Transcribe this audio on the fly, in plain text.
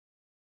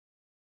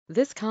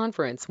This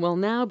conference will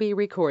now be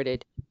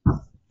recorded.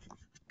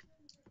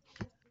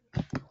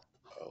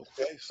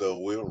 Okay, so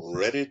we're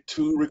ready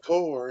to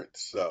record.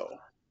 So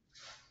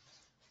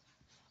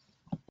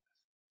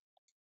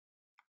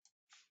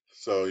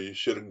you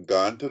should have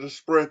gone to the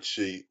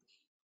spreadsheet,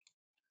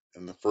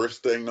 and the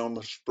first thing on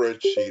the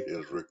spreadsheet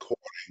is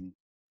recording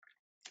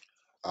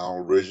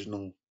our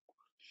original.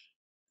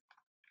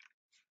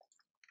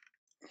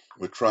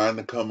 We're trying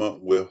to come up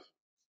with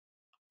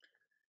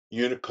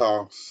unit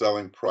cost,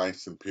 selling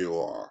price, and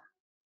POR.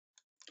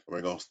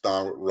 We're going to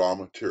start with raw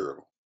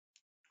material.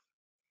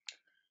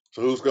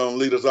 So who's going to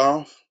lead us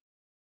off?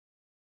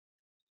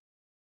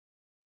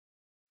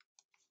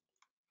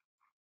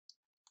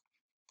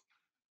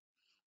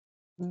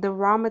 The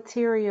raw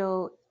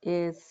material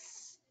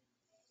is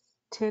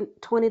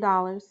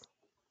 $20.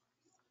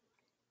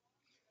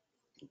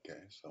 Okay,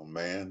 so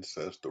man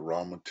says the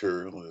raw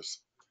material is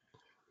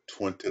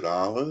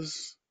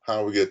 $20.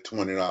 How we get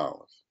 $20?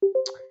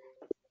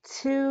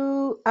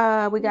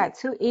 We got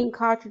two ink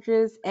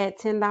cartridges at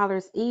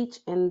 $10 each,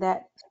 and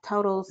that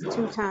totals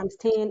 2 times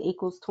 10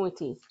 equals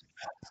 20.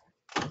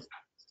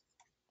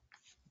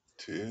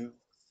 Two.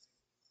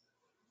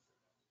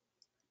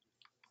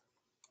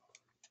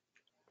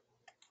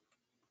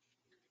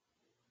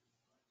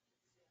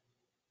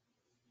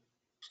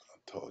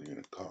 Total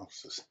unit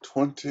cost is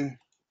 20. And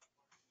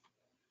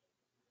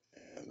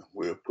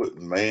we're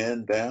putting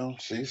man down.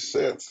 She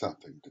said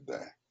something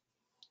today.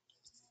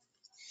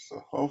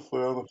 So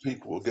hopefully other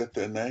people will get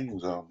their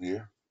names on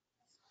here.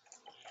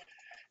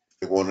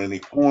 If they want any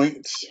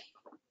points.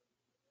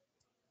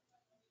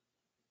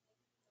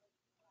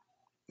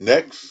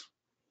 Next.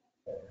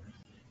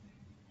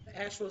 The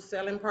actual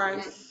selling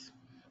price.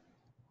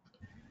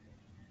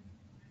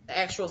 The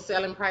actual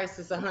selling price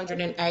is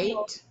 108.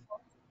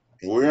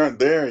 We aren't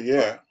there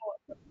yet.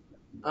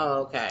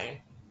 Oh,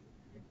 okay.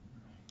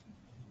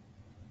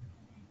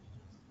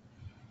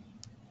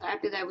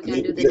 After that, we're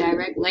gonna do the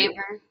direct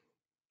labor.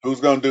 Who's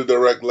going to do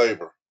direct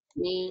labor?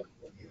 Me,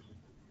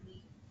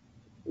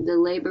 the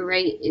labor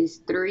rate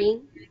is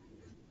 3,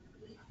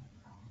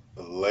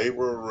 The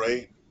labor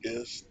rate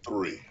is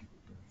 3.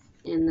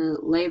 and the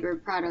labor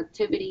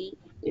productivity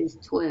is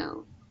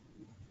 12.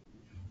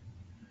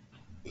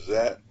 Is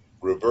that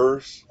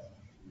reverse?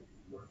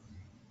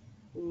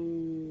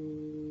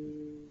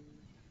 Mm,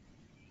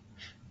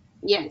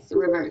 yes,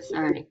 reverse.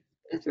 Sorry,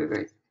 that's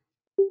reverse.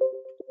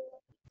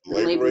 The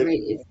Labor labor rate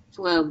rate is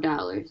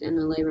 $12, and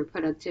the labor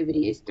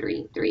productivity is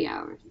 3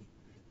 hours.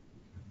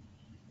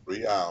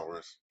 3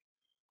 hours.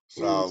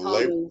 So And our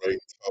labor total rate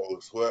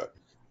is what?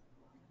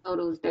 is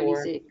Or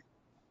 36.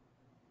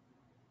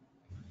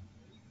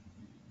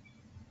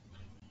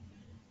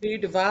 do you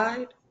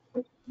divide?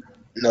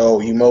 No,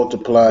 you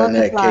multiply in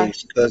that Multiply.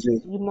 case because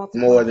it's You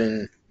multiply. more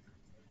than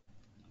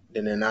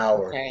an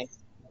hour. Okay.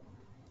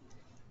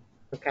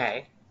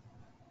 Okay.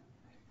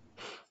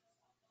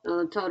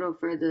 So the total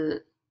for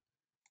the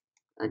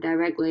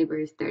direct labor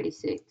is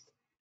 36.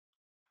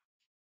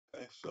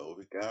 Okay, so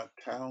we got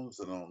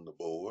Townsend on the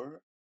board.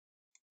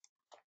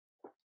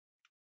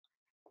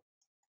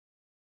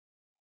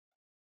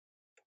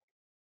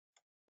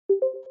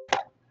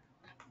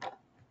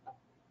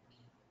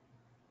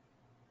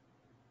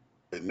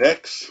 And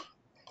next,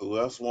 who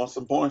else wants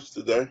some points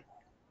today?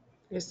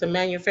 It's the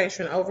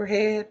manufacturing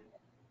overhead.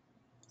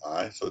 All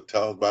right, so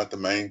tell us about the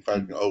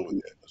manufacturing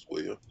overhead, Ms.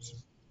 Williams.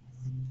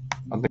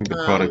 I think the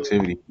Um,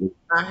 productivity.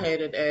 I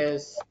had it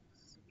as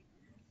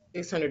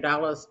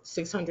 $600,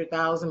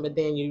 600,000, but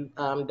then you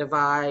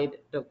divide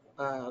the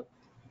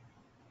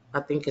I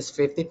think it's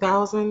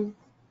 50,000.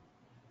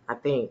 I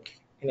think,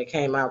 and it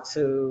came out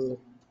to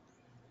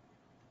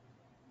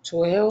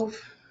 12.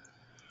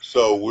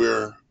 So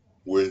we're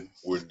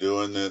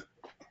doing it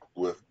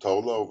with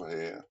total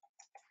overhead.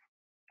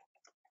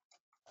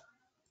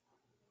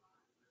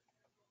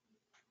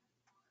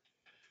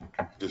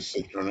 Just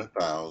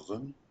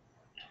 600,000.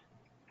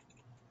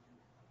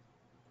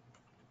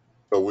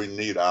 So we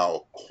need our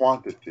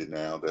quantity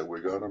now that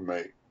we're gonna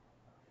make.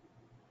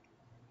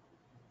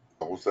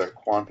 What's that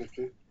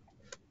quantity?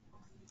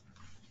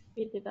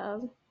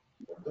 50,000.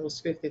 It was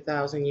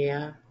 50,000.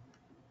 Yeah.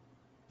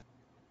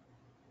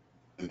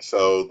 And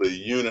so the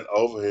unit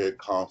overhead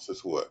cost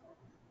is what?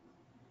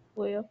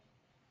 Well,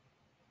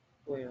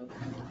 12.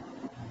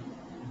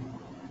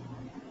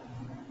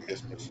 I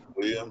guess Ms.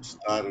 Williams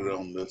started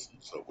on this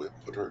one, so we'll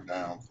put her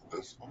down for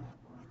this one.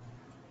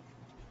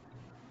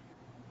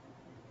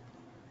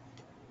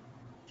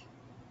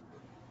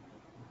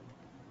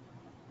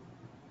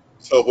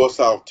 So what's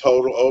our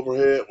total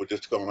overhead? We're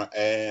just gonna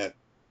add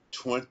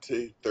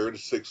 20,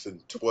 36,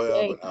 and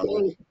 12. 68. And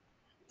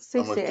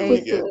how much do we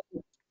 68.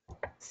 get?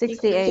 68.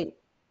 68.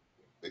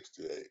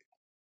 68.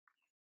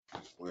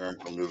 We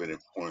aren't gonna give any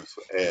points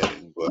for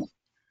adding, but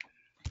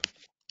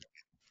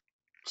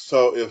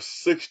so if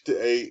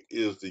 68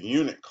 is the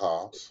unit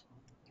cost,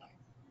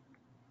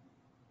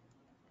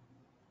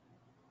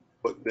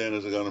 what then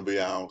is it gonna be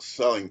our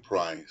selling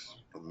price?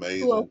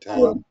 Amazing 204.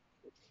 town.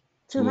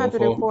 $204.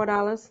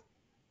 $204.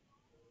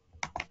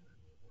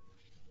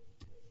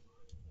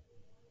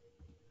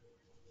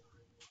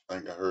 I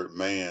think I heard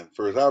man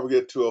first. How we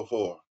get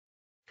 204?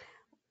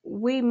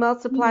 We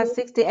multiply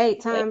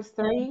 68 times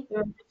 3.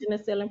 The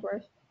selling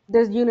price.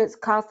 The units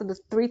cost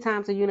is 3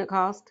 times the unit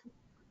cost.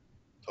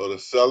 So the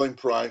selling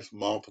price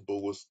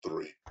multiple was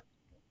 3.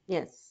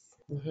 Yes.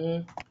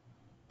 Mm-hmm.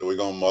 So we're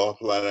gonna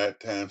multiply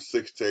that times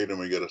 68 and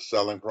we get a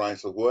selling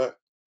price of what?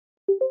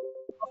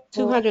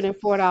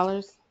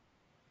 $204.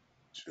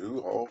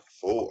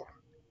 204.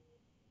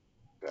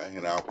 Okay,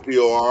 and our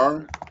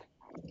POR,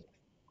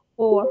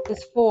 4.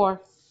 It's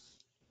 4.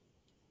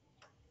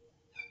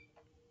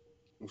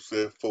 who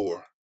said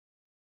 4?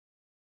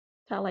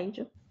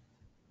 Talasia.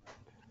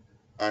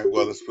 All right,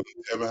 well,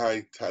 tell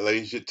me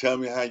tell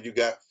me how you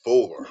got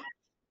 4.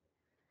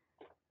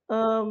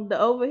 The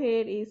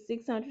overhead is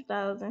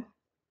 600,000.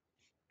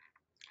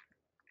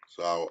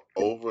 So our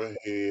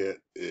overhead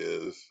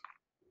is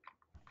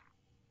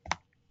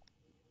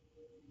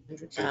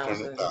 100,000.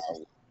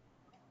 600,000.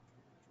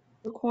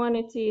 The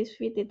quantity is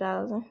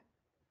 50,000.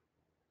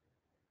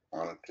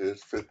 Quantity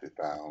is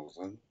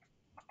 50,000.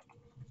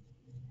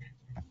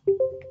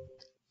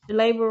 The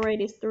labor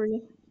rate is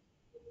 3.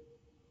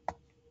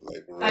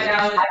 Labor rate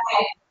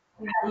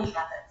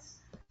is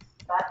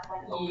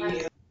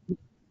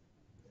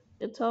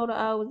The total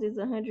hours is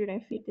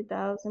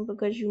 150,000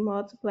 because you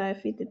multiply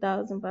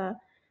 50,000 by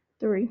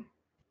 3.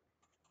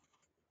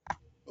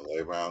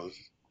 labor hours.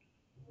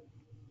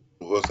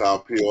 What's our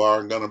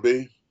POR gonna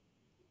be?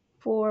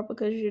 4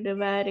 because you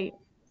divided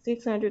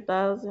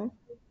 600,000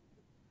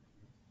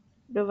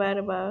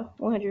 divided by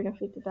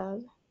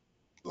 150,000.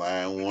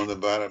 Line 1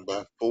 divided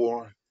by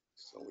 4.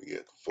 So we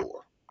get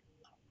 4.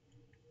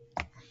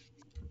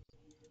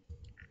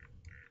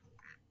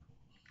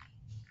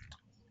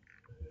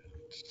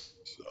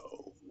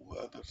 So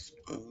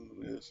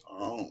Weatherspoon is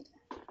on.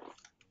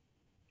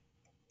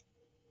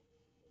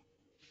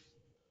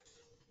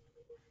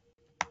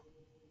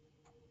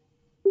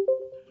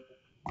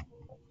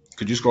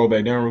 Could you scroll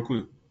back down real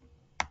quick?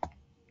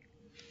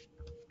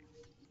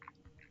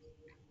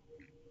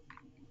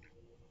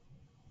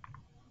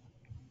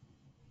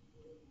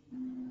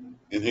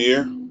 In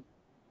here?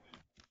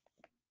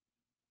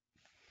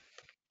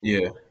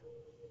 Yeah.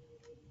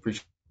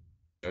 Appreciate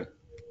it.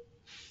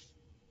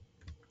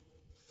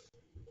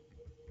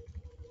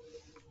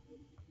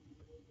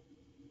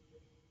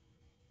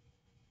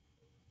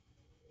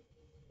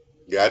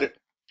 Got it?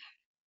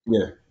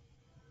 Yeah.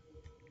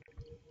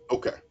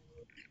 Okay.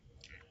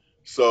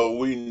 So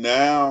we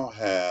now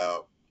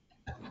have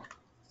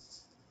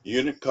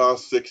unit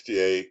cost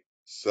 68,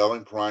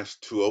 selling price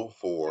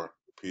 204,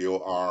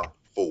 POR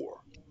 4.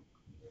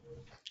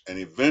 And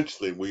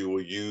eventually we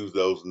will use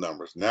those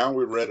numbers. Now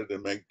we're ready to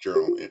make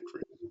journal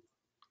entry.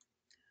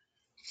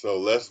 So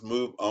let's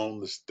move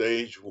on to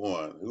stage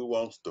 1. Who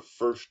wants the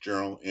first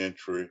journal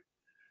entry?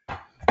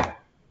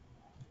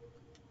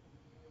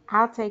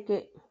 I'll take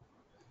it.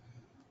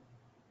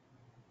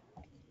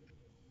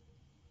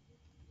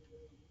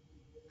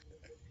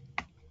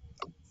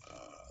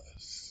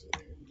 Let's see.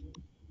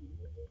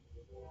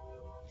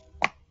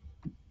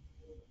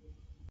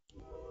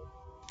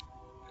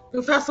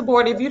 Professor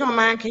Board, if you don't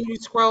mind, can you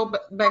scroll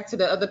back to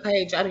the other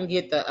page? I didn't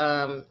get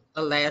the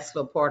last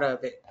little part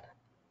of it.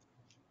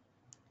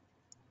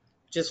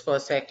 Just for a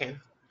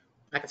second.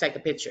 I can take a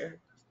picture.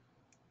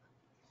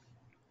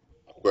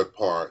 What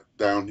part?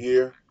 Down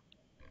here?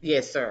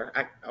 Yes, sir.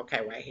 Okay,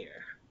 right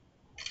here.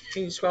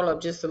 Can you scroll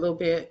up just a little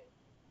bit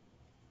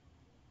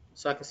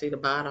so I can see the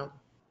bottom?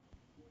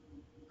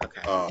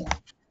 Okay.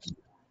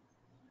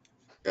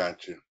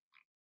 Gotcha.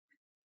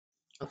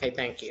 Okay,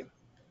 thank you.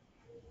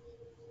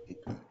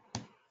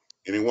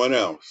 Anyone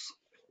else?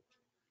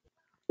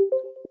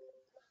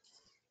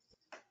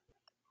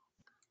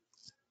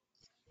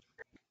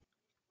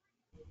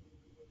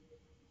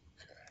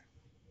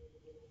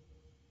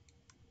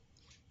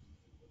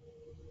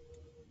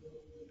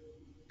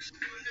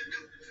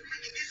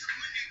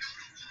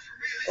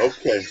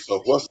 Okay,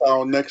 so what's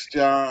our next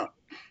job?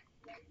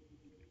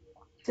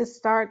 To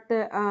start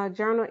the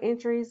journal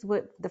entries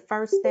with the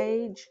first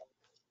stage.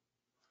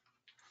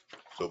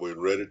 So we're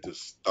ready to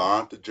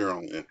start the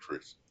journal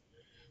entries.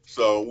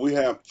 So we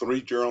have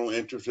 3 journal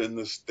entries in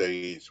this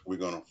stage. We're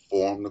going to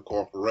form the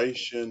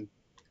corporation.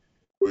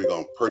 We're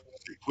going to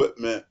purchase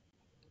equipment,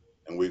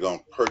 and we're going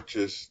to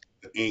purchase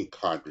the ink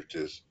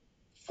cartridges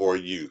for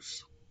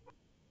use.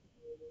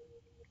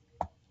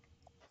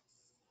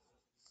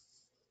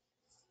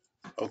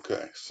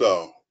 Okay,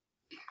 so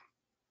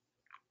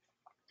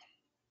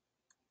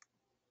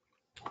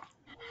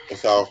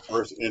what's our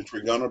first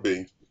entry going to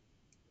be?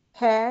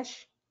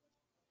 Cash,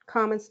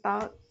 common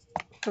stock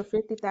for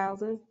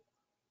 50,000.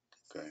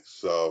 Okay,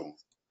 so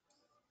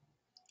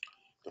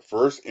the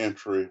first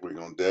entry, we're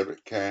going to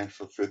debit cash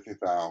for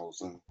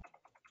 50,000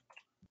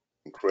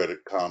 and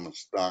credit common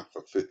stock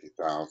for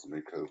 50,000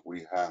 because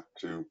we have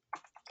to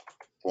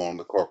form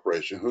the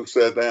corporation. Who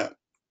said that?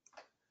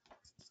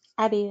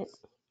 I did.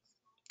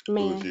 Who's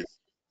Man. you?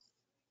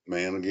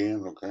 Man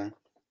again, okay.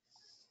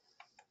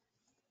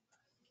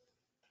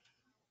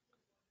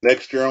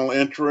 Next journal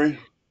entry,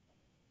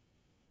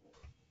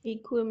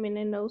 Equipment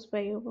and notes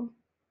payable,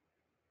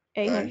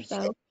 Okay,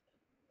 800,000.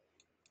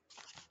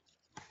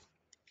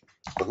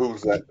 so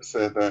who's that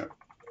said that?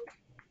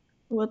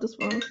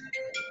 Witherspoon.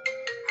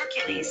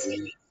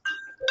 Mhm.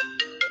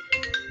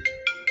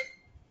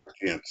 I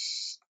can't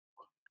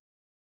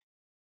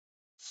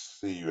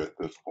see you at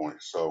this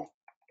point. So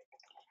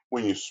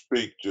when you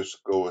speak,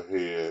 just go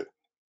ahead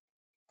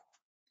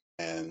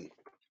and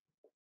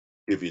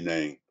give your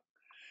name.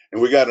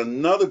 And we got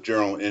another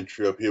journal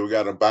entry up here. We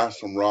got to buy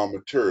some raw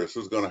materials.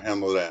 Who's going to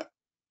handle that?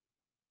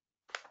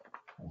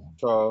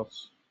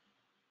 Charles.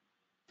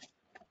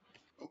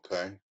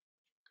 Okay.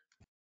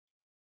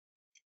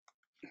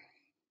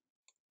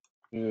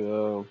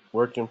 Yeah,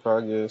 work in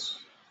progress.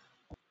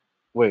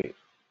 Wait,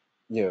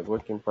 yeah,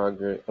 work in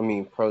progress. I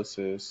mean,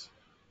 process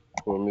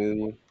for 1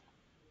 million.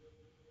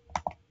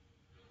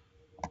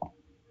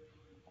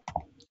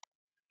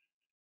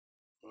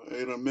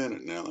 Wait a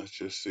minute now. Let's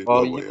just see Oh,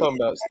 what you we are. talking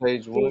about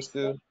stage one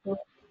still?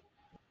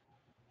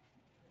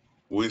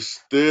 We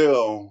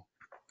still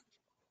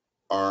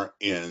are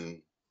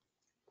in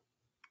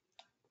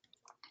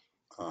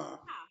uh,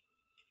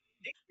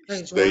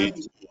 Page stage.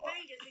 one.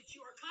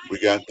 We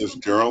got this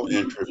journal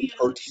entry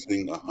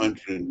purchasing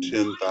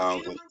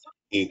 110,000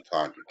 ink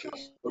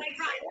cartridges.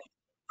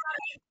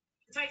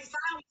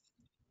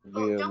 Yeah,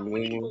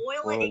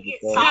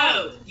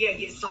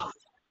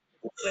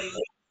 1,100,000.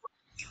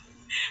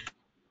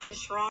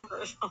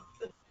 Oh,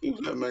 Who's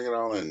that making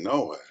all that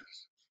noise?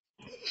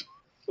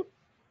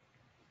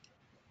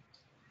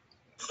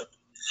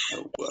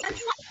 Nobody.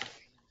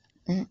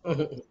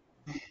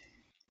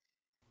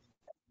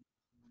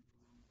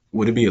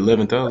 Would it be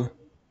 11,000?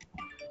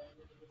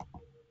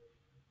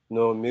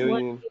 No,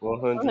 One 1,100,000.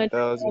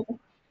 100,000.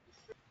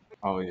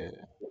 Oh yeah.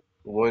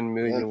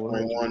 1.1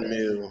 1,100,000.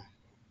 mil.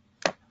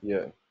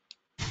 Yeah,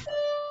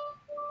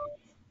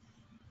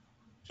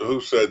 So who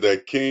said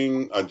that?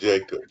 King or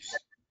Jacobs?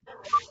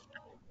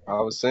 I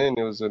was saying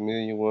it was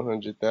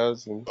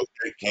 1,100,000.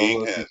 Okay, I don't King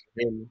know if has you it.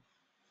 can hear me.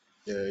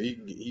 Yeah,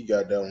 he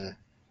got that one.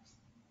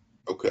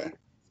 Okay.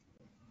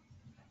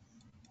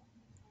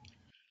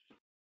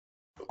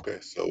 Okay,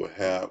 so we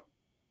have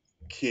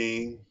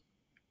King.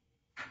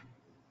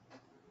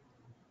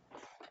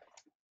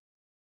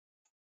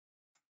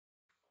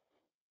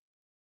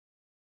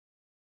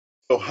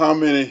 So how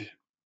many?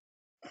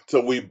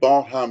 So we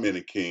bought how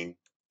many, King?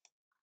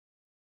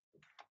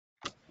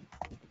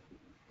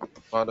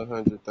 About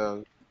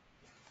 100,000.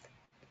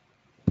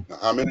 Now,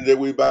 how many did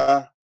we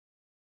buy?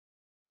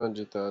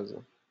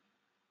 100,000.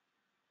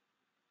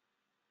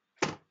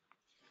 Wait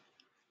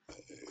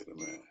a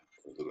minute.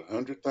 Was it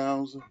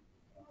 100,000?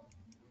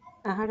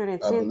 I believe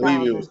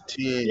it was 110,000.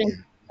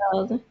 10.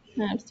 100,000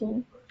 times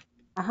 20.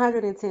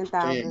 110,000.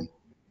 10.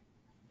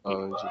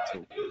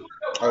 110.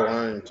 Oh,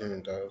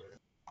 110,000.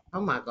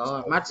 oh my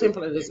God, my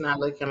template is not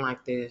looking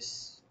like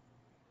this.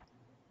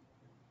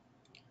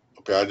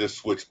 Okay, I just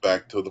switched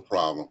back to the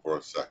problem for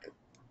a second.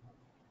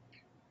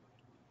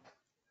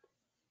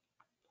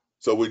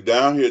 So we're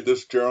down here at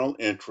this journal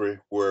entry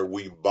where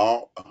we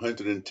bought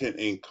 110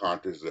 ink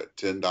cartridges at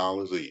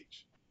 $10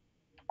 each.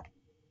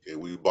 Okay,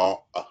 we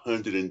bought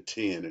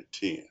 110 at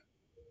 10.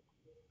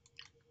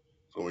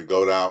 So we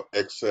go to our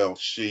Excel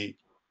sheet.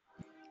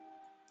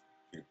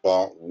 We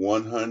bought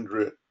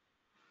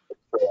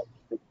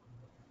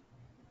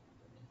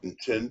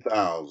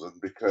 110,000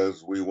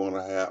 because we want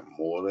to have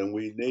more than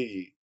we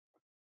need,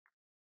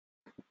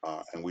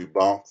 and we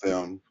bought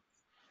them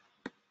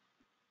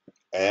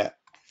at.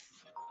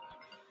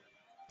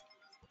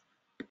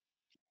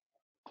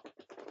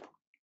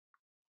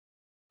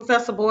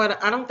 Professor Boyd,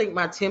 I don't think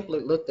my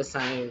template looked the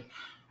same.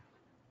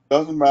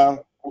 Doesn't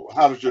matter.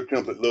 How does your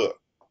template look?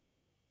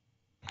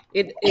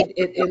 It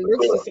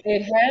looks the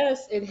it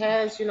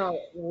has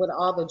with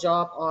all the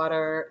job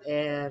order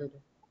and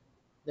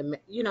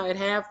it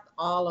have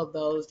all of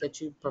those that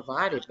you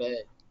provided, but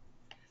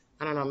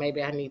I don't know,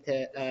 maybe I need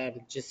to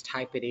just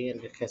type it in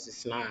because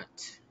it's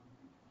Let's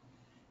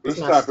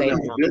not type it in.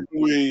 stating on. Didn't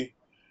we?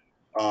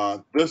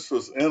 This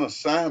was in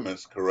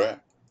assignments,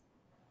 correct?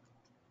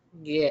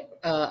 Yeah,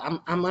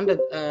 I'm under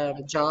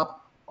job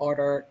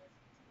order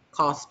So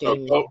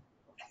costing.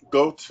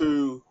 go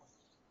to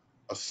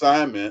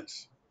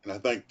assignments, and I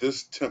think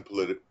this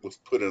template was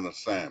put in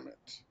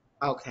assignments.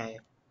 Okay,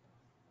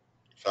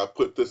 So I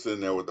put this in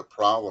there with the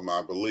problem,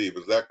 I believe.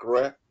 Is that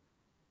correct?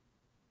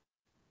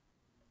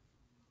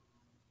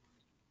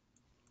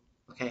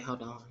 okay,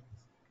 hold on.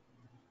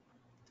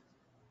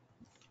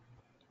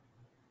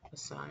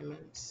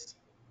 Assignments.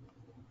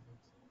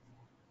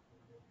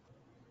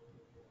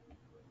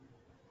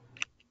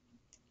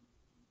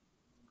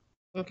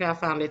 Okay, I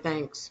found it.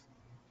 Thanks.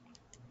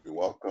 You're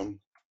welcome.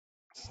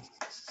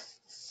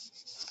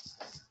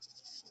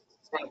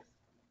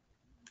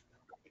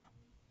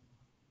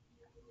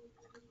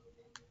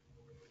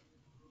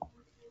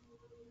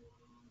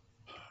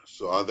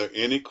 So are there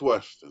any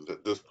questions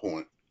at this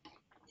point?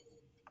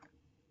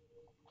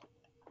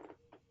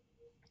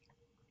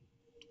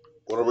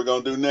 What are we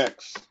going to do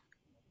next?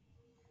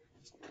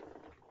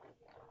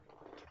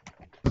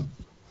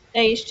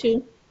 Stage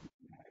 2.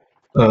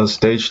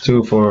 Stage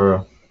two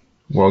for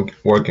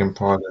work in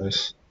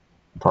progress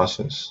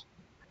process.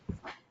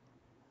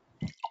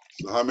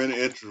 So how many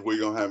entries we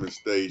gonna have in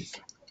stage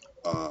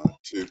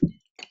two?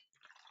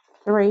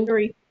 3.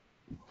 3.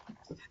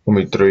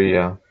 Gonna be three,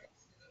 yeah.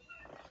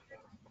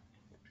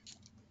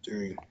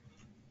 3.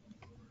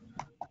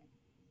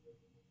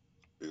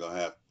 We're gonna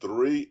have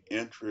 3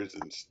 entries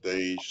in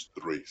stage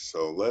 3.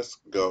 So let's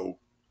go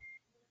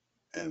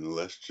and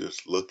let's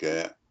just look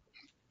at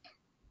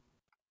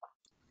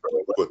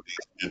what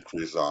these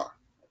entries are.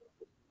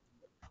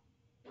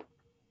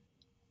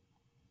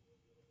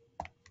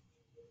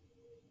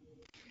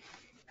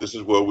 This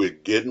is where we're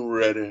getting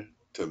ready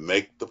to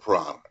make the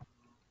product.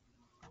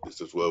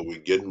 This is where we're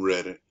getting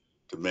ready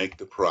to make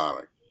the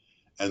product.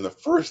 And the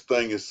first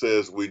thing it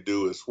says we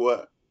do is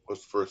what?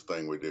 What's the first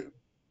thing we do?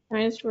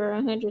 Transfer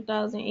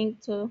 100,000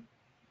 ink to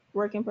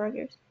work in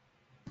progress.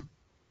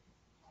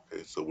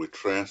 Okay, so we're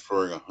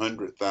transferring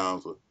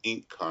 100,000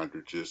 ink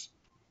cartridges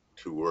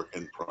to work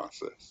in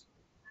process.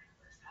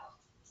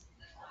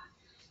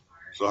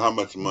 So how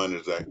much money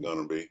is that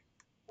going to be?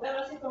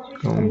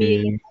 Gonna million.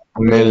 be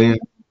a million.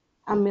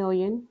 A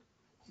million.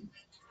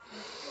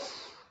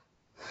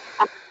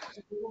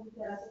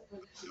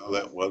 Y'all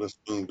let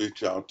Weatherspoon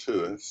beat y'all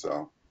to it.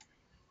 So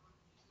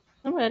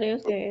Somebody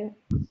else said.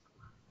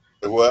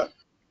 what?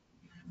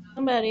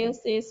 Somebody else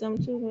said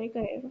something too. They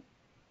could have.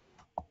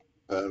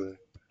 Patty?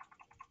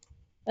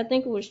 I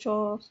think it was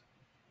Charles.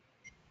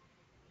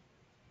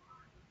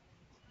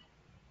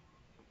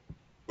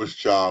 Which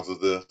Charles is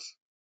this?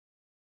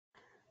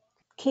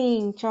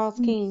 King, Charles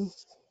King.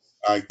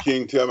 All right,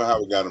 King, tell me how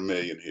we got a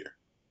million here.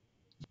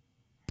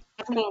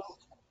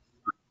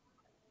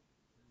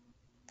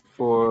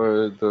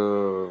 For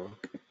the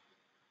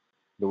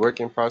work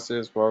in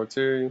process raw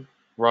material,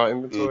 raw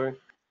inventory,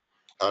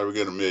 How do we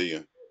get a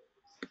million?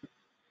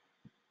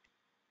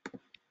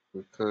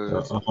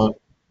 because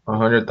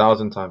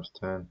 100,000 times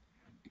 10.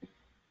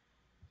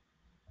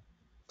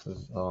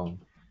 'Cause,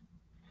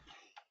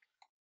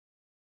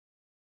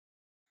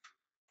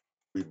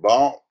 We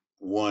bought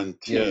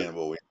yeah, 110,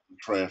 but we're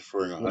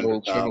transferring we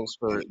didn't 100,000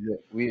 in transfer. it. Yeah,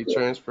 we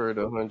transferred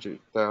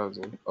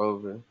 100,000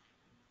 over.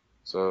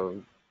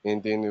 So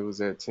and then it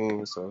was at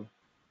 10. So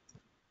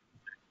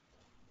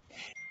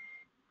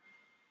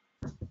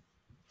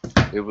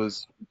it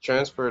was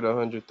transferred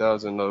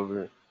 100,000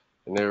 over,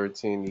 and they were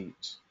 10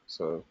 each.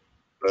 So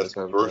That's that's the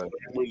how we first got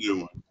thing we're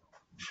doing,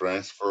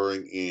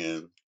 transferring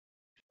in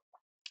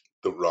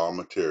the raw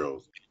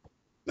materials.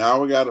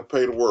 Now we got to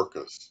pay the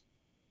workers.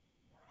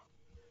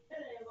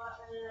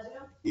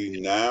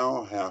 We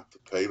now have to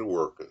pay the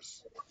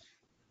workers.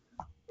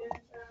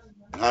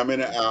 How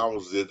many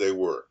hours did they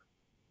work?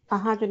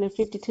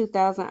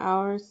 152,000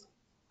 hours.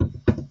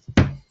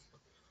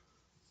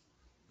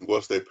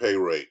 What's their pay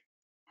rate?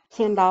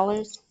 $10.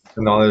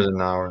 $10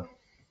 an hour.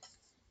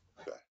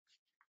 Okay.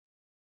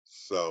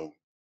 So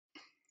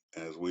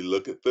as we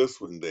look at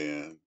this one,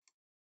 then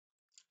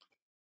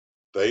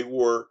they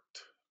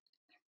worked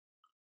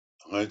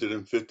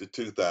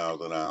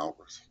 152,000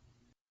 hours.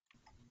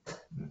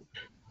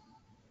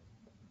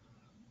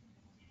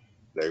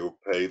 They were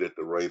paid at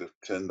the rate of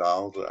 $10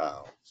 an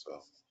hour.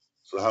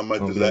 So how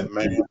much Gonna is be that,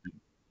 man?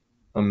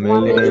 a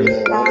One million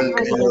million five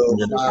One hundred and bill,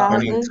 fifty five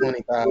hundred thousand.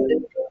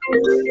 20,000.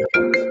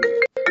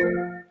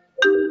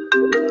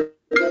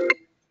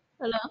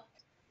 Hello.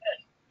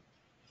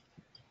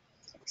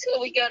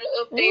 So we got to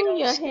update Oh, on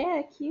your school.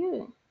 hair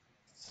cute.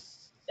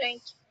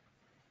 Thank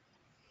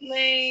you.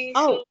 Man,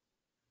 Oh,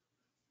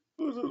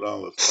 Who's it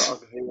all this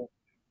talking here?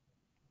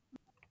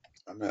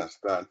 I mean, I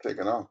started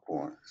taking off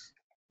points.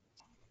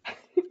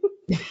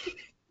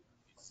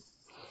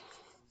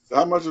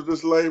 How much of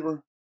this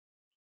labor?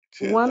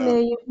 1 $10.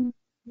 million,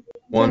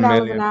 one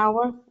 $10 an million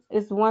hour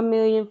is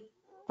 1,520,000.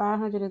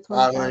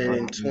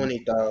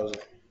 520,000.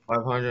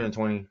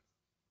 520.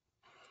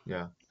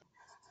 Yeah,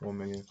 1,520,000.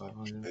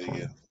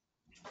 Million,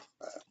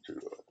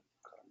 520,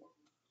 comma,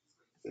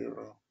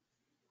 0,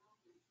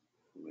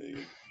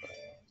 million,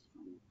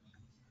 520.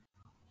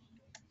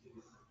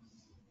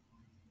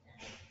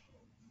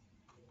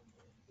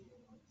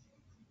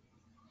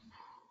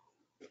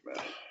 Wait a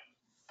minute.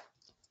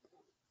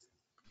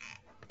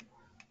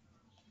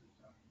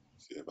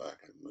 See if I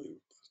can move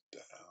this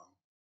down.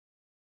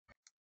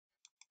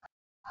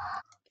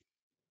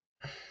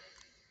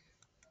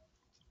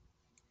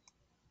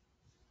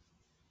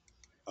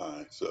 All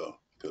right, so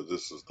because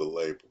this is the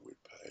labor we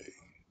pay,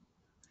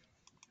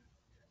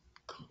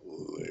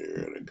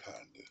 clear the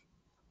kind.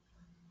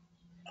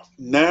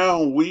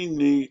 Now we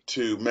need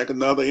to make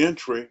another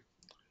entry.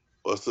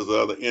 What's this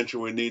other entry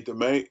we need to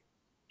make?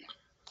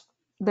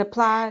 The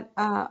applied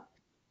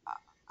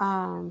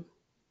um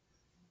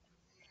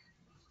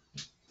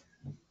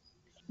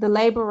the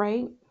labor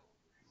rate.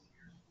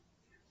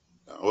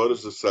 Now, what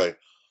does it say?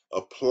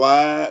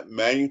 Applied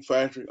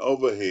manufacturing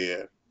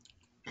overhead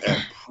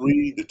at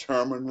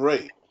predetermined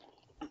rate.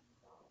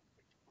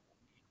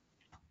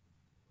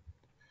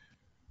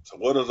 So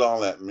what does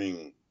all that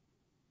mean?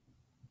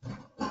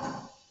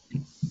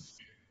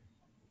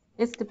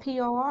 It's the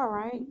POR,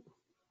 right?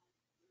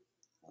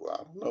 well,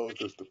 I don't know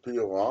if it's the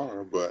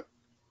POR, but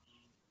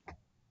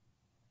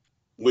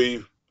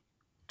we've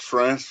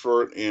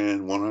transferred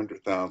in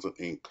 100,000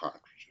 ink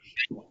cartridges.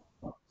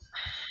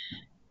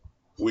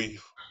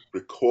 We've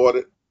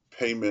recorded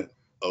payment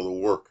of the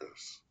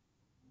workers.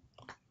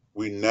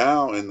 We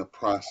now in the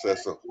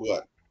process of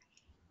what?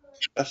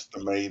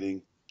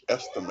 Estimating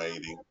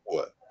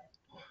what?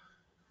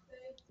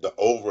 The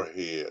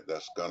overhead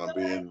that's going to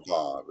be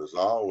involved. As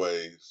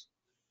always,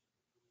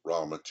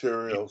 raw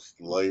materials,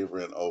 labor,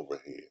 and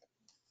overhead.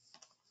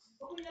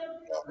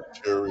 Raw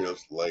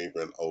materials,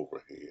 labor, and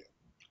overhead.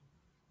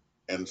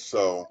 And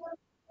so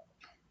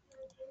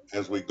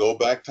as we go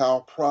back to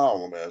our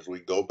problem,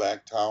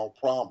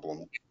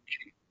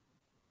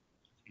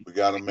 we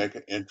got to make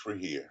an entry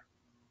here.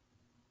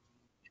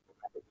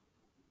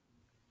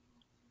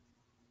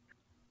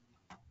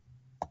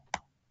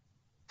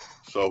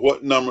 So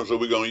what numbers are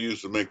we going to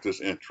use to make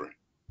this entry?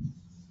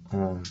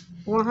 1,000.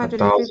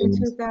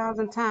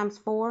 152,000 times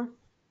 4.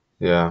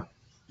 Yeah.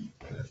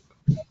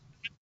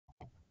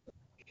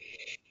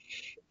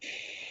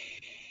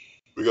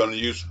 We're going to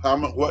use how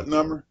much? What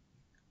number?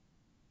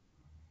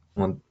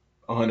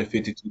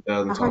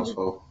 152,000 times 100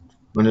 4.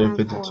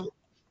 times 4. 152.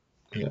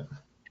 Yeah.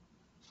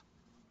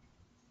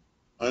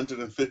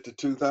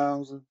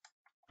 152,000.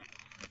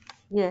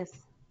 Yes.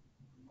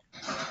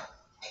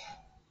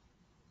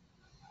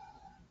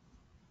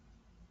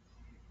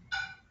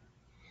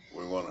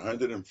 We want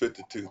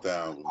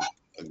 152,000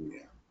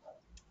 again.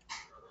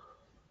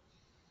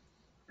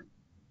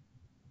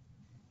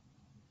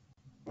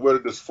 Where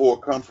did this 4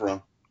 come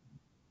from?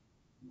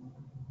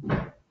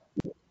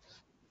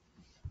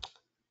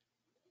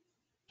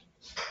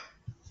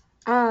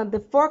 The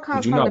 4 Would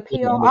comes you from the not put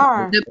it under the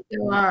POR. The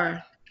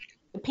POR.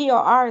 The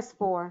POR is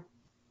 4.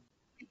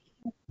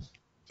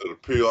 So the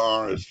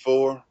PR is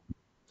 4.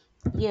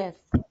 Yes.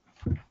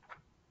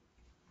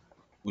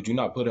 Would you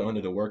not put it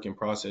under the work in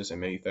process and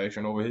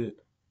manufacturing overhead?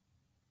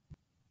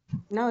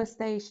 No, it's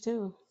stage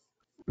 2.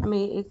 I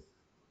mean,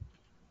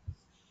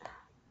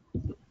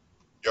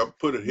 Y'all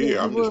put it yeah, here. you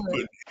I'm just would.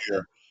 putting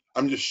here.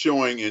 I'm just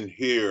showing in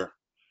here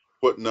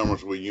what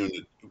numbers we're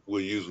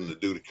using to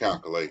do the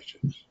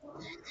calculations.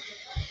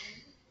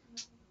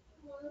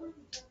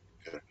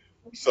 Okay.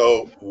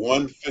 So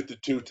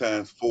 152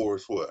 times 4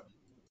 is what?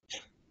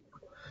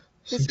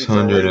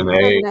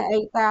 608.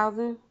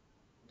 608,000.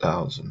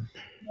 608,000.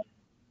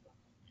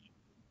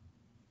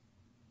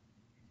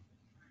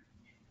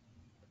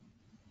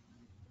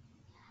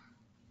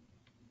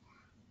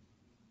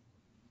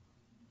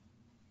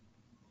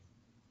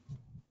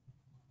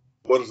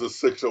 What does the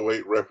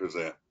 608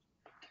 represent?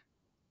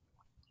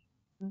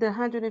 The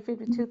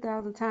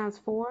 152,000 times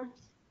 4.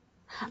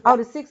 Oh,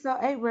 the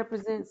 608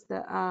 represents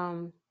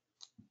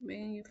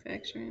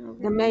Manufacturing the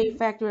overhead.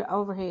 manufacturing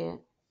overhead.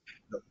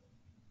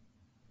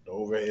 The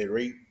overhead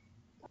rate,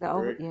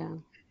 correct? Yeah.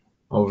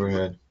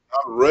 Overhead.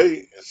 Our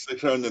rate is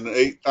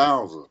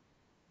 608,000.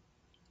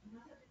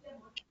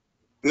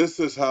 This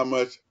is how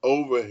much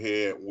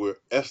overhead we're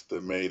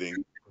estimating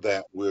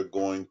that we're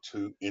going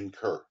to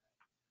incur.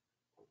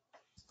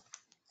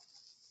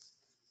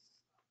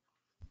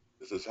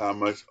 This is how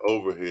much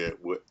overhead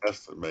we're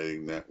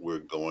estimating that we're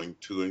going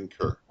to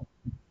incur.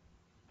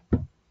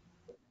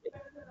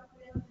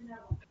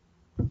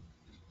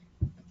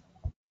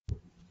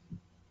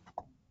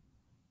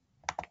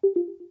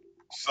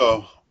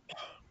 So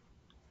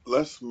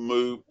let's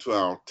move to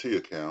our T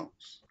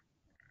accounts.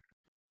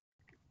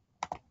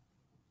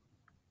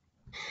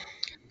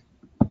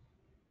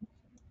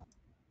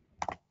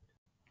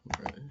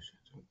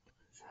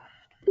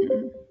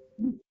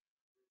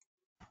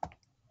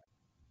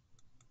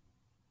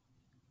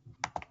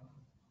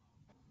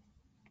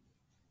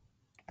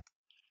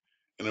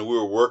 And then we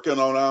were working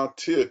on our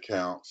T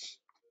accounts.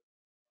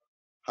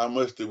 How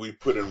much did we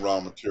put in raw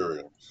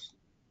materials?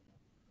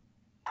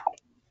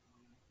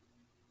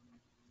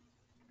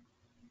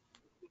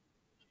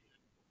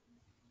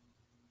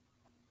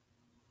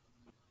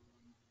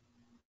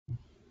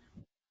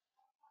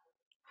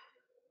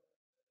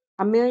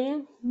 A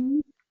million?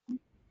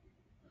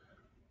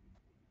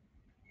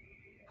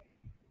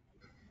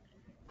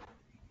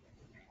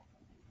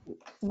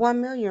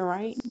 1 million,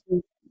 right?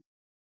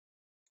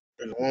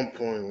 And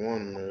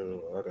 1.1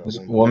 mil. I got It's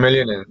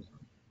 1.1.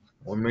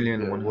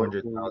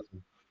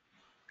 1,100,000.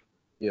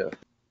 Yeah.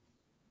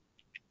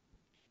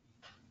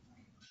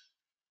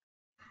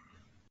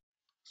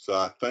 So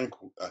I think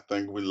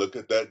we look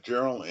at that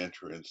journal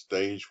entry in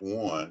stage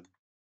 1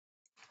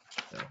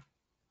 Yeah.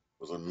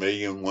 was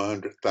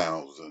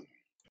 1,100,000.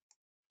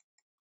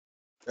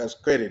 That's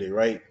credited,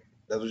 right?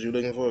 That's what you're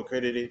looking for,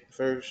 credited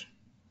first?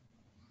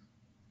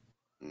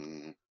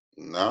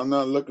 Now I'm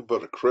not looking for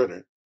the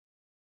credit.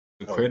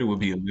 The credit would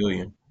be $1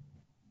 million.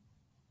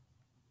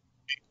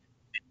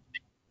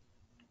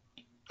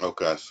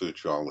 Okay, I see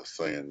what y'all are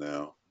saying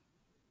now.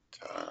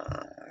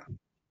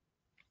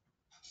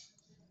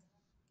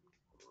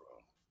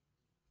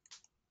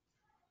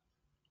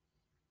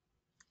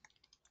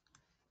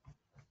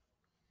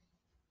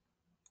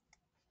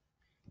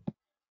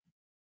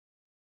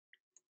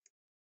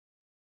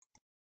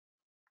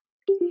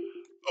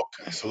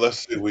 So let's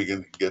see if we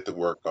can get to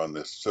work on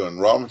this. So in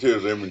raw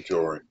materials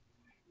inventory,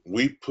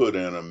 we put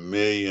in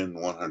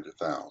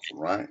 1,100,000,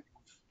 right?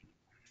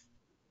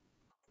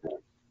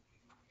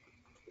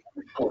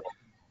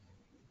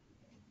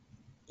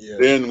 Yeah.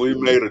 Then we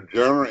made a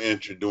journal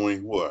entry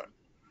doing what?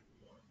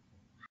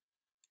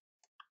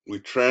 We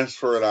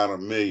transferred out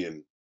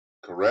 1,000,000,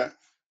 correct?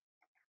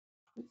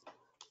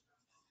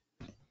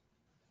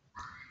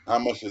 How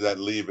much did that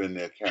leave in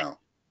the account?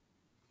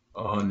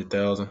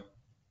 100,000.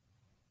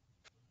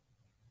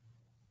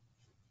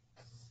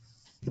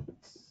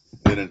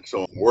 Then it's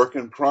on work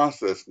in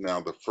process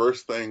now. The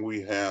first thing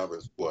we have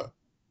is what?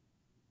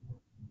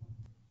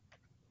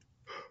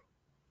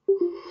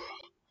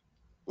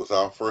 Was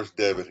our first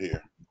debit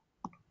here?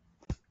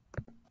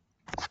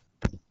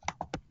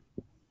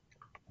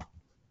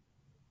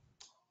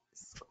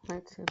 It's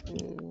going to be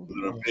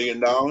Was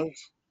it $1 million?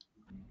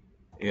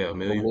 Yeah, a $1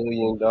 million.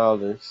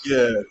 million.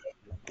 Yeah.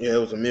 Yeah, it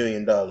was $1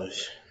 million.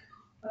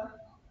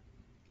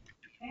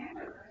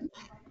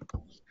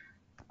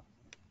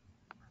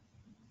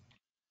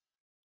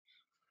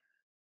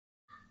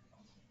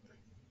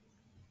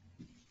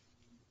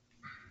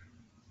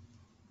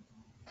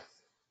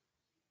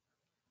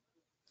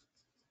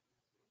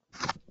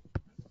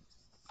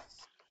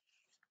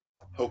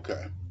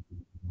 Okay.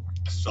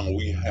 So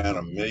we had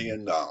 $1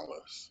 million.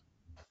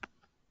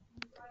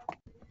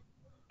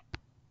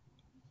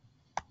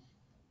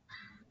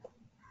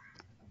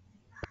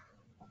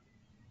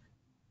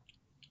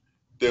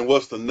 Then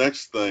what's the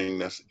next thing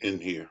that's in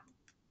here?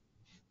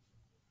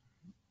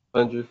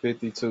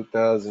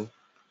 152,000.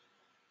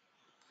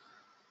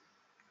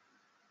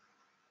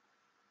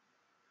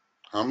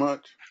 How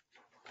much?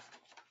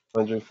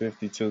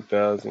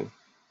 152,000.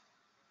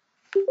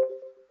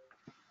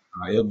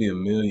 It'll be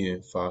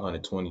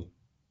 1,520,000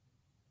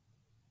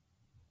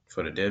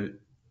 for the debit.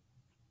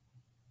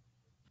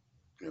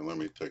 Yeah, let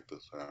me take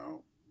this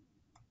out.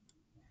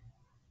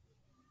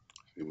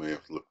 You may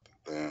have looked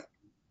at that.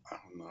 I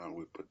don't know how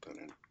we put that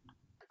in.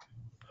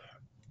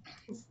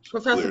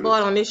 Professor Clear Boyd,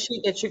 this. on this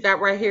sheet that you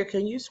got right here,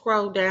 can you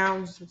scroll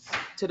down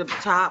to the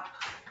top,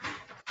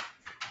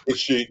 Which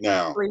sheet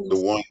now? The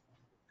please? one.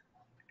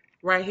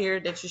 Right here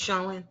that you're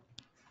showing?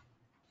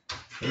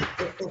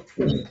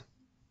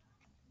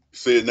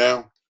 See it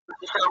now?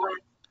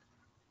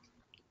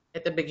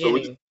 At the So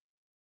beginning.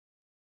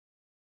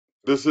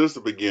 this is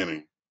the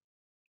beginning.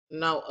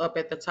 No, up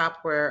at the top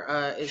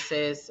where it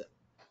says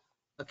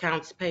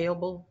accounts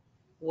payable.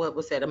 What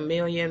was that?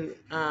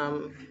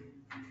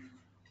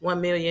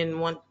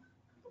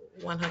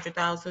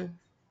 1,100,000.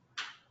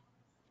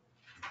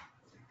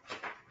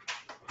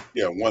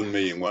 Yeah,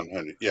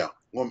 1,100,000. Yeah,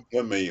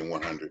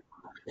 1,100,000.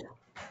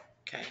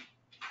 Okay.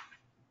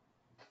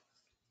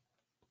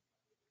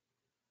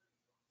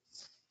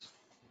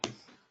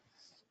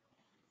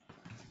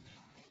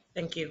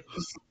 Thank you.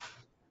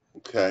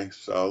 Okay,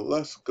 so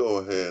let's go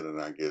ahead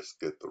and I guess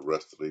get the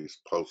rest of these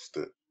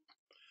posted.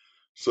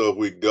 So if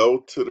we go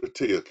to the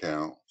T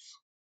accounts,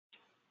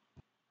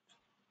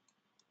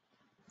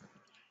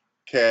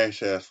 cash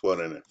has what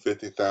in it?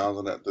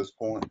 50,000 at this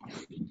point,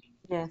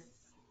 yes.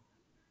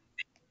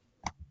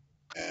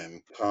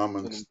 and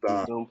common Tell them kids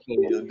stock. don't play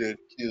your dead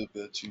kill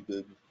about you,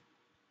 baby.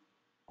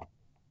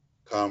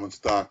 Common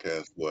stock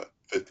has what?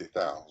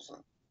 50,000.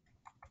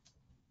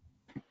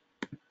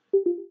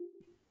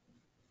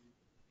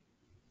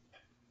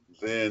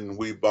 Then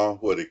we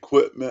bought what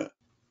equipment,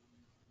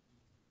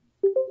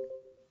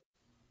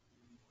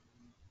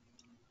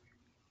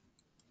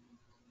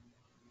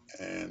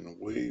 and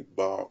we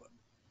bought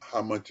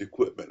how much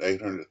equipment?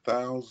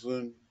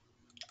 800,000.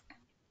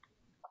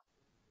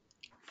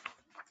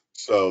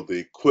 So the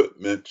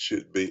equipment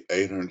should be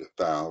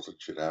 800,000.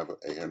 Should have an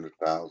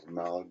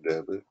 $800,000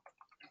 debit,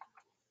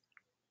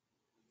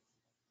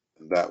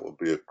 and that will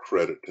be a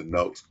credit to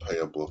notes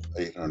payable of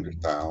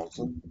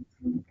 800,000.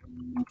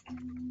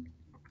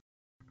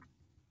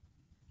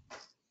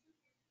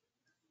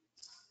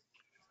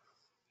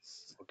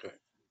 Okay.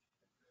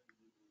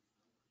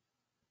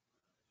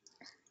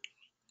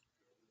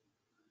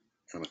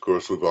 And of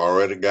course, we've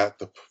already got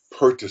the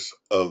purchase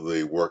of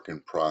the work in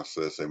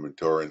process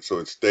inventory. And so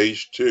in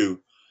stage 2,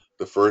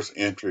 the first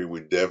entry,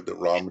 we debited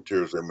raw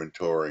materials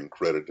inventory and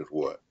credited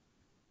what?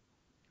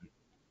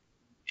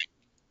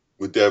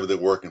 We debited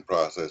work in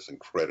process and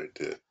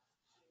credited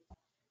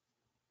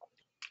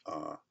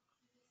uh,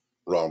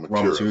 raw Raw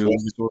materials. material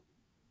inventory.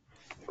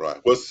 Right.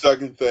 What's the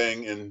second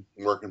thing in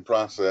work in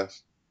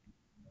process?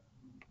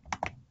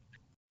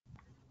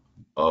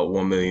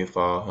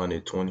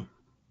 1,520,000.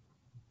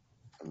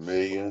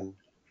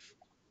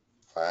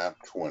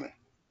 1,520,000.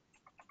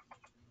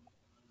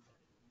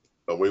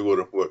 So we would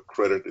have what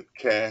credited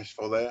cash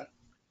for that?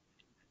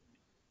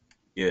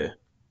 Yeah.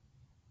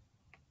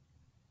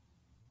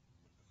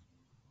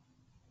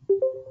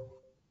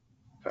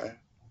 Okay.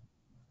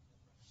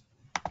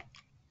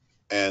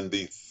 And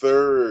the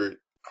third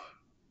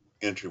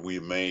entry we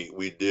made,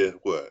 we did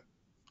what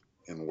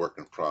in work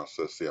in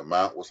process? The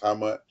amount was how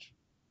much?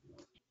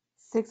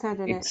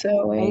 608.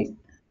 608.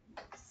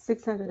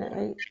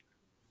 608.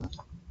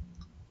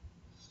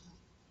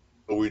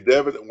 So we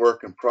debit the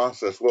work in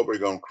process. What we're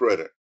gonna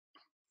credit?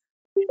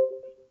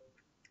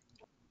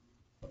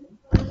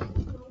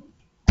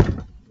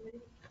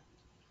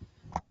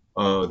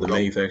 The We're gonna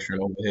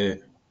manufacturing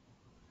overhead.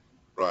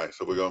 right.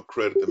 So we're gonna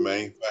credit the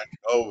manufacturing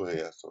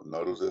overhead. So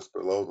notice it's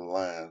below the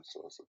line.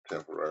 So it's a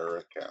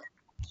temporary account.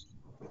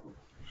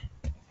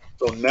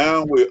 So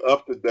now we're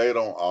up to date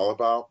on all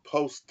of our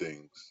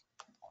postings.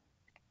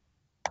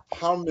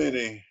 How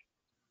many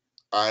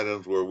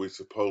items were we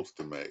supposed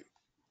to make?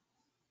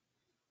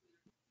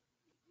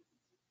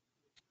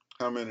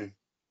 How many?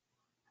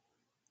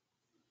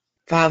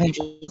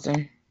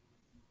 500,000.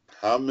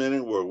 How many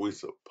were we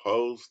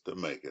supposed to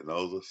make in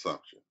those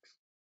assumptions?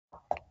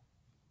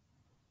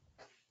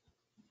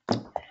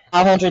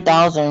 500,000.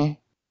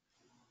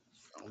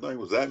 I don't think it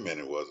was that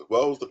many, was it?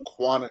 What was the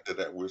quantity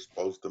that we're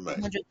supposed to make?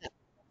 500,000.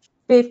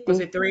 Was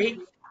 50. it 3?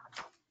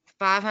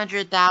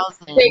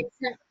 500,000.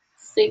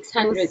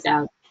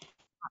 600,000.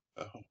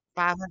 Uh,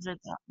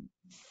 500,000.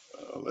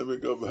 let me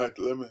go back.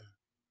 Let me.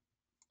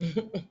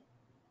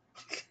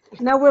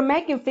 No, we're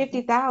making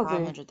 50,000.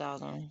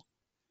 500,000.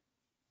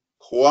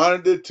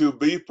 Quantity to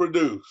be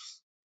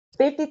produced.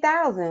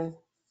 50,000.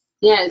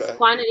 Yes, Okay.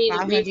 quantity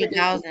to be produced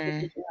is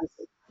 500,000.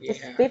 50,000. It's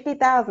Yeah.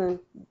 50,000,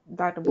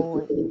 Dr.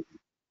 Boyd.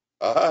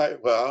 All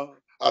right. Well,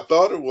 I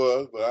thought it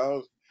was, but I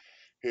was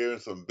hearing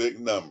some big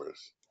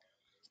numbers.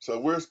 So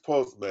we're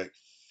supposed to make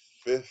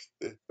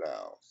 50,000.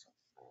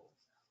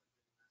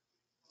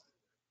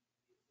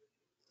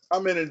 How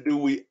many do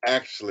we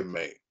actually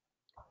make?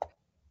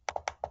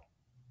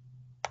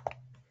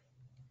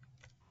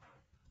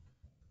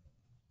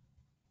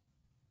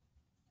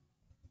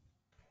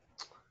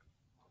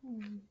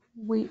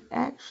 We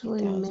actually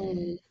 50,000.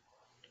 made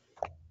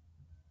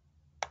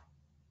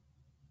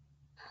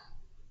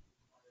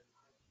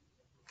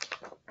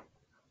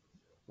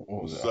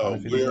What was it? So we're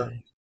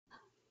 150,000.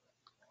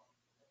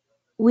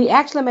 we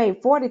actually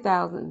made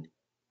 40,000.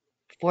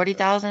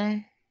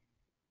 40,000.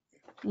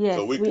 Yes,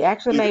 so we we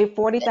actually completed. made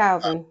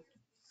 40,000.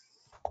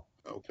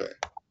 Okay.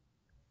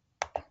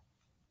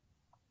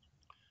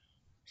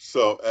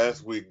 So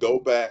as we go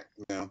back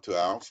now to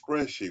our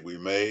spreadsheet, we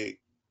made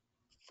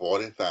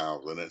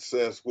 40,000. It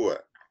says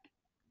what?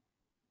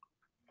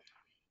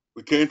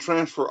 We can't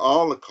transfer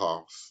all the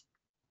costs.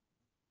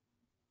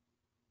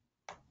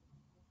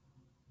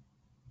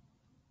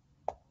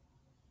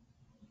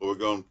 But we're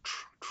going to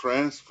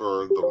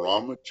transfer the raw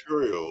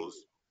materials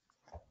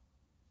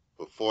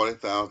for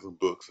 40,000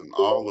 books and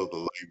all of the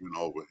labor and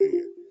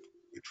overhead.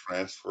 We're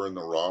transferring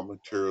the raw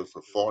materials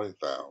for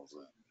 40,000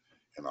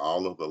 and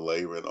all of the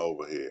labor and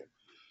overhead.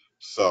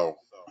 So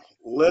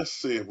let's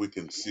see if we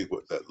can see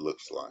what that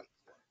looks like.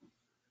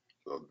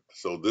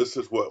 So this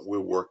is what we're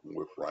working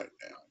with right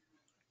now.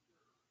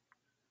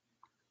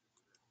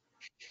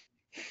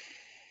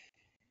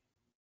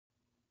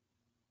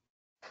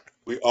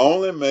 We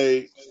only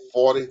made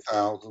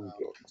 40,000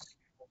 books.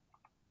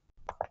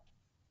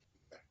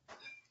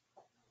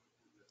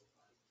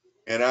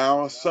 In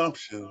our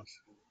assumptions,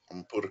 I'm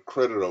gonna put a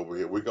credit over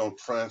here. We're gonna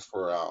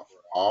transfer out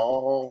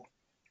all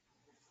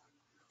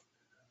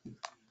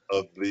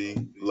of the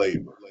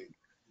labor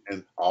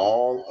and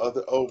all of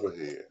the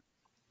overhead.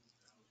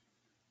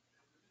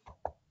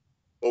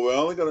 But we're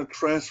only gonna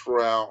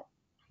transfer out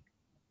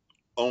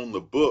on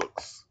the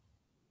books.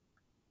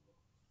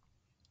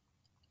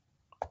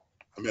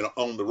 I mean,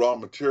 on the raw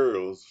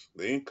materials,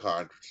 the ink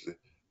cartridges,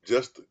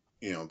 just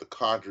the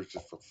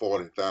cartridges for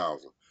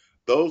 40,000.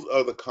 Those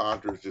other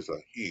cartridges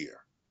are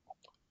here.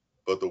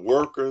 But the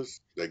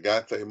workers, they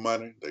got their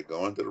money, they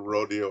go into the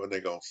rodeo and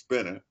they're gonna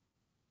spend it.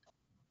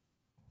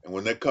 And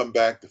when they come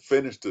back to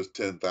finish this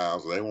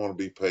 10,000, they want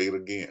to be paid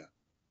again.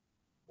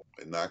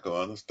 They're not gonna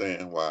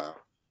understand why,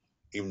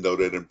 even though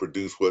they didn't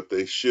produce what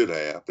they should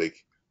have, you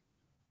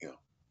know,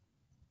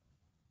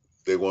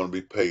 they want to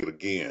be paid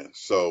again.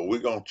 So we're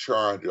gonna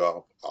charge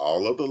off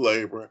all of the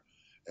labor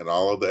and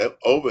all of that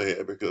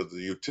overhead because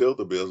the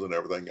utility bills and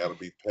everything got to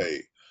be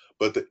paid.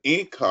 But the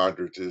ink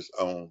cartridges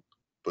on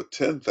for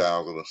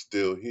 10,000 are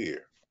still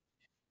here.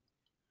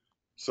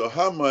 So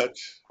how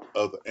much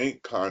of the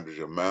ink cartridge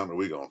amount are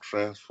we gonna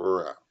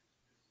transfer out?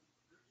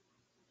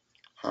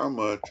 How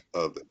much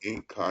of the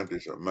ink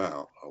cartridge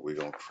amount are we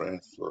gonna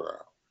transfer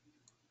out?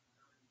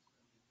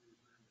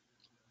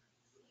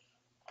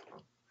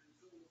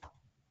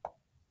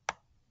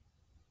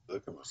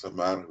 Looking for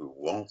somebody who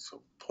wants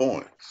some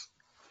points.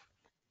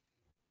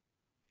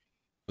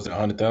 Was it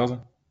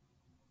 100,000?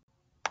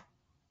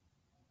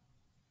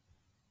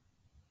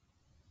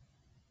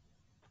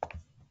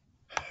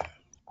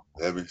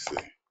 Let me see.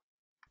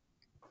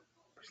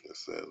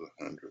 Let's say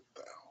 100,000.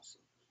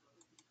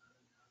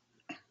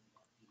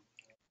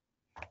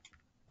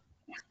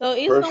 So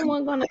is Person,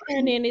 someone gonna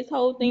turn in this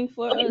whole thing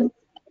for us?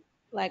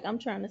 Like I'm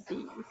trying to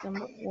see if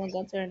someone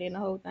gonna turn in the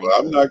whole thing well,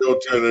 I'm for us. not gonna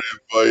turn it in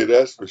for you,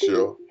 that's for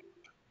sure.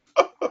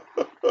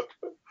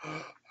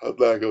 I'm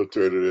not gonna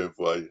turn it in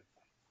for you.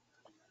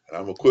 And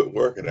I'm gonna quit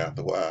working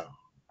after a while.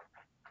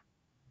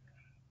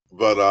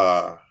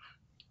 But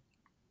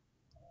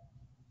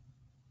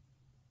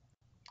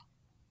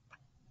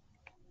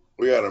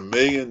We got $1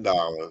 million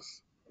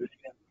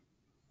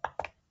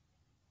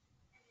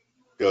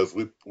because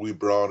we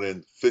brought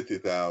in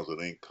 50,000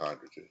 ink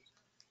cartridges.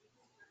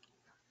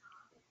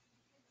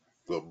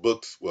 Well,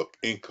 books with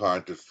ink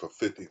cartridges for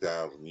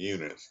 50,000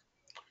 units,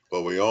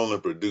 but we only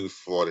produced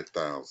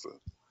 40,000.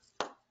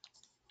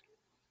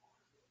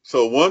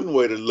 So one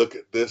way to look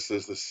at this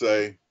is to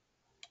say,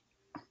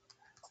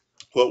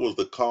 what was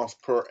the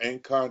cost per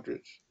ink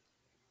cartridge?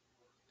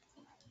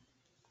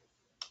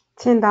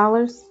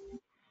 $10.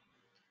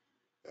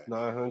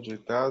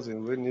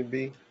 900,000, wouldn't it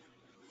be?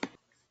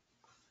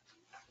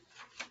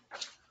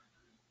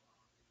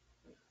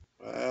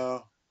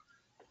 Well,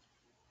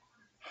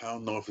 I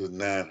don't know if it's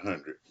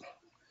 900.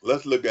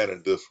 Let's look at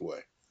it this way.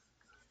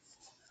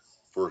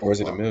 First Or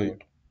is of it a all,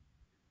 million?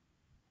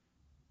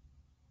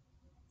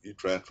 you're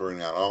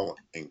transferring out all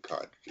ink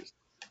cartridges.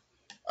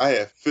 I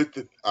had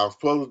 50. I was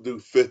supposed to do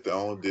 50. I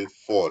only did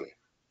 40.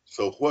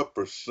 So what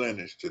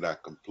percentage did I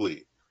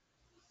complete?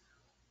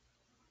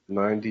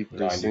 90.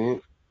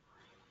 90%.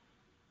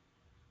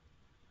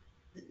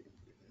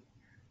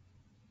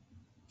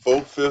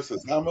 4/5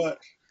 is how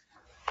much?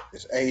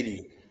 It's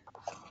 80.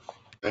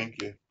 Thank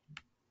you.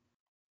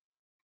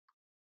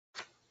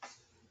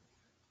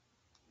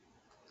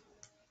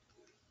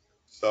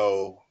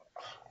 So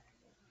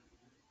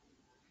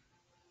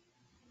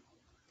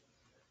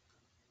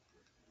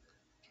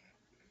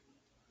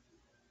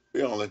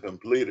we only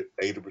completed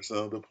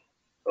 80% of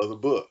the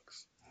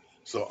books.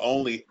 So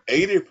only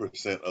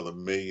 80% of the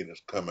million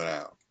is coming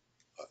out,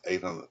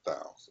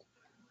 800,000.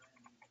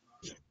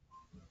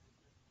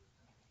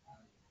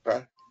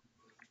 Okay.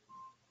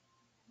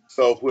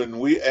 So when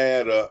we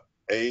add up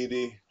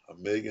 80,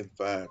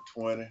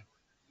 1,520,000,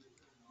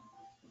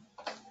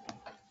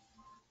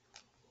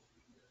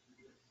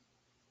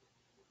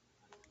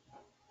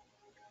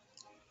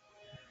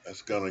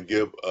 that's going to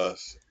give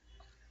us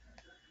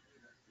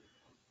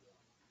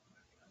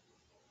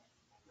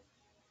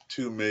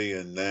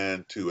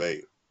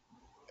 2,928,000.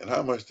 And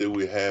how much did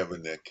we have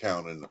in the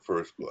account in the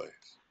first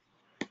place?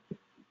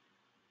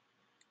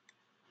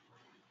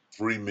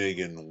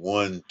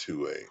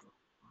 3,128,000.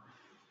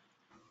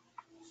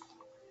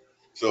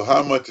 So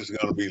how much is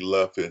going to be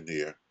left in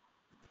here?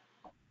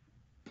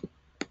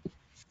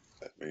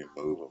 Let me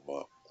move them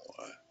up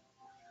one.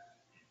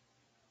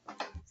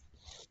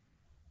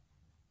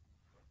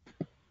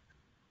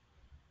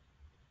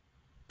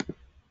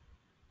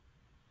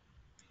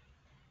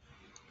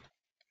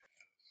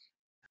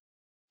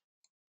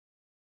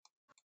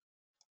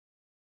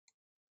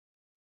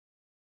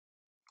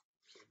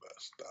 See if I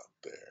stop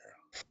there.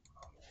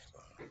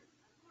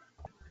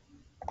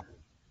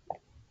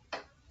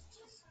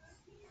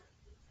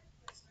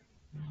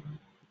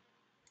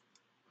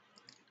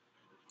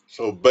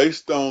 So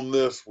based on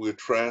this, we're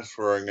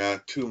transferring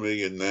out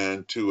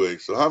 2,928,000.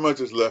 So how much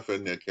is left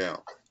in the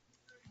account?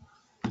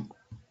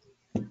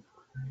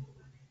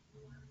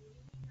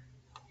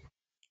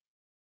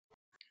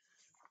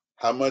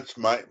 How much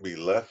might be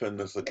left in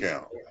this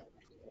account?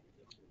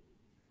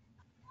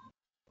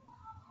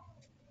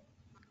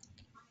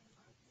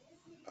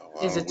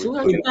 Is Why it we put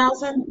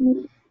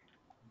 200,000?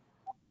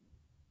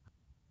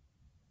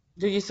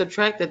 Do you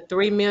subtract the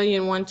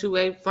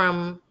 3,128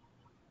 from,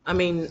 I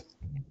mean,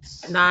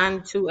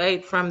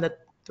 928 from the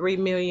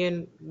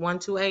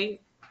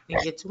 3,128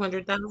 and get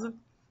 200,000?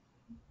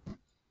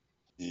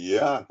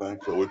 Yeah, I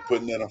think so. We're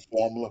putting in a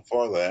formula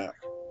for that.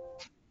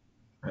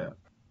 Yeah.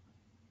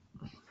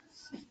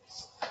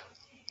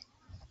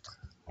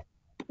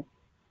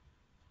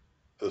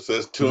 So it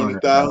says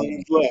 200,000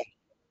 is 200,000. left.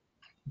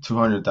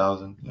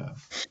 200,000. Yeah.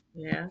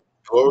 Yeah,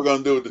 So what we're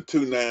gonna do with the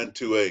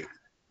 2,928?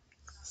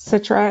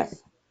 Subtract.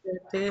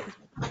 that's it.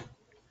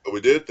 So we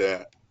did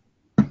that.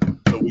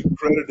 So we're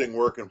crediting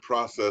work in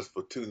process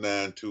for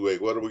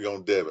 2,928. What are we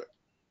gonna debit?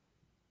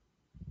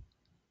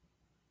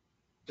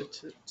 The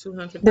The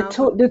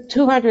 200,000.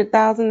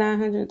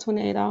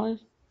 $200,928.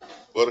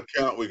 What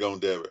account we gonna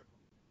debit?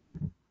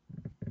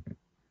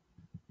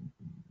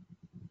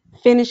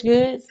 Finished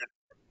goods.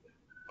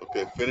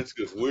 Okay, finished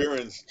goods. We're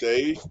in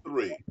stage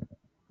 3.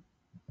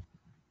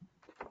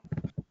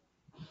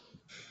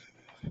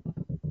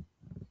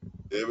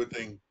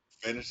 Everything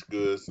finished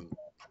goods and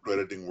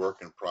crediting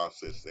work in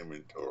process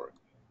inventory.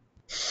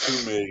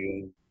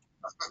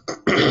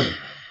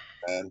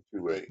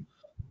 2,928,000.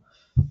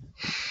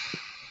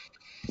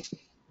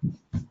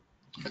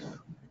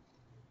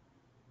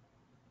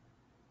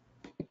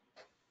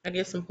 I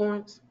get some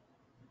points.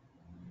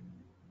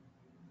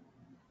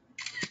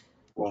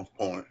 1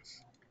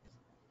 points.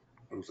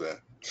 Who's that?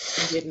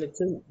 I'm getting the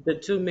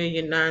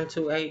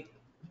 2,928.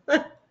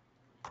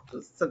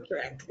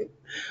 Subtracting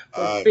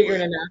for I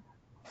figuring will. it out.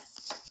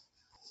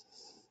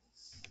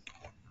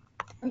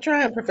 I'm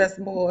trying,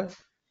 Professor Moore.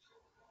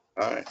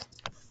 All right.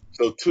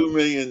 So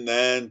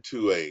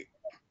 2,928,000.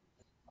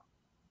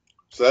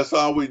 So that's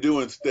all we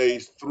do in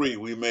stage 3.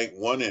 We make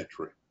one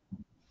entry.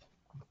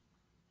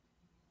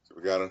 So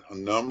we got a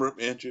number of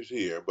entries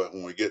here, but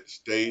when we get to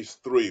stage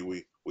 3,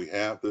 we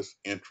have this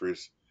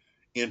entries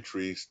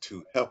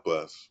to help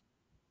us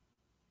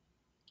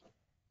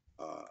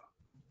uh,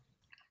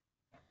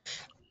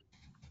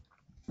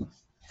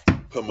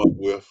 come up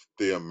with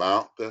the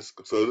amount that's,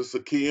 so this is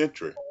a key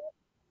entry.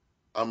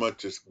 How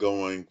much is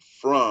going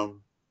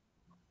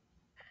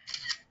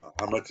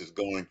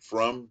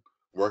from,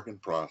 work in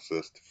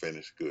process to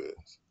finished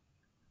goods.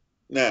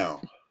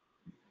 Now,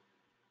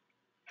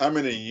 how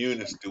many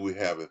units do we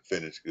have in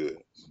finished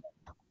goods?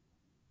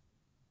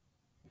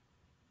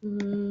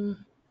 Mm,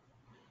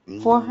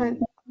 400,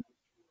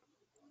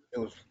 It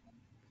was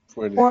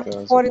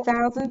 40,000.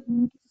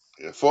 40,000.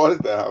 Yeah,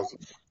 40,000.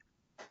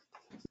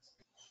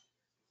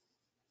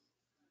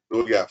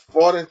 So we got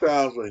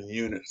 40,000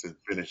 units in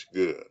finished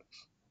goods.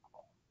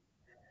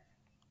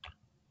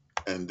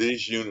 And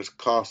these units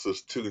cost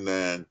us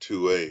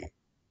 2,928.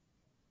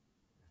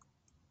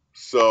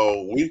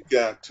 So we've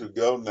got to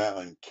go now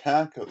and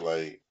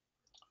calculate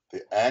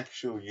the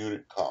actual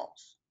unit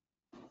cost.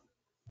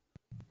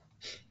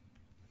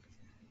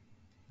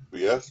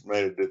 We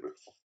estimated it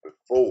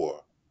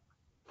before.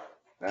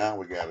 Now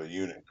we got a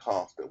unit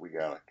cost that we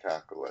got to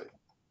calculate.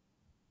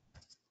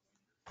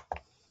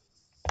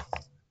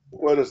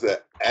 What is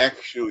that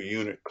actual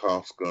unit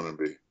cost going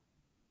to be?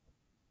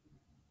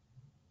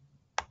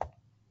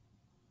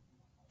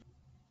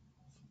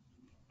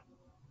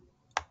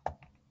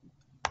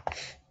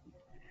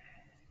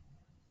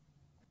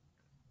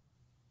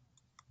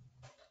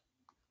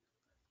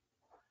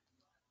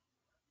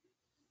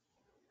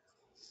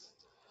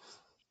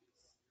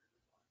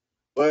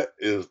 What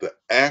is the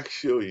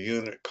actual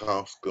unit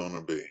cost going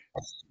to be?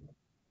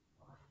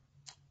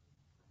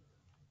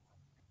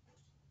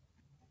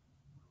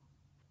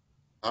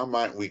 How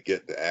might we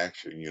get the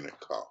actual unit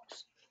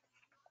cost?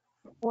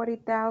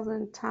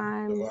 40,000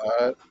 times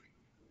divide.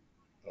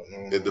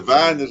 The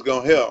dividing is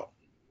going to help.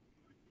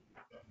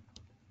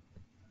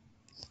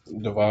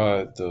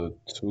 Divide the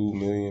 2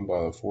 million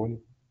by the 40.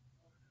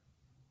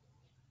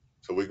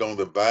 So we're going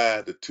to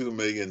divide the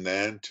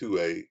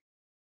 2,928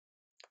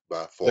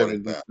 by 40,000.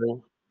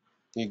 73.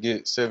 You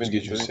get Which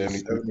gets you 73.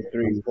 73.2.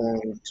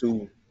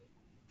 73.2.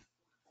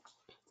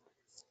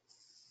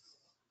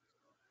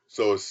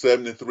 So it's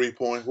 73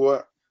 point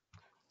what?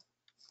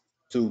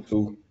 2.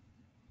 2.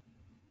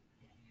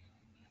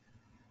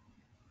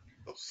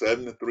 So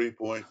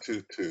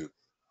 73.22.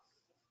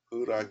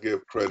 Who do I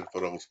give credit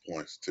for those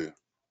points to?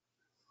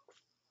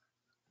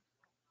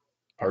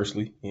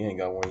 Personally, he ain't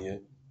got one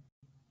yet.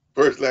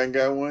 First, I ain't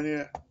got one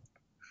yet.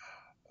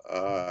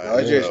 All No, right,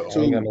 it's Yeah, just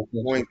so I ain't got no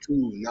point to.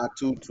 2.2, not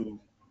 2.2.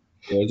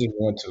 Yeah, it's just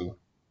 1 2.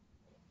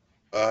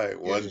 all right,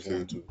 Yeah, it's 1 just 2.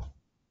 1.2.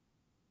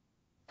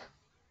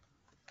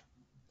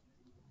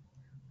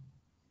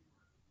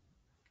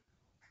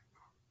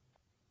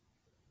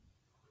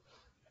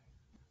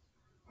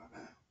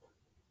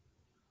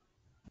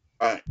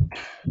 All right,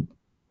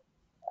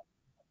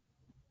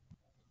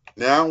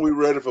 now we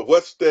ready for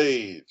what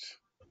stage?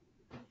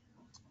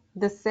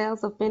 the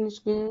sales of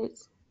finished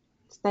goods,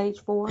 stage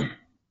 4.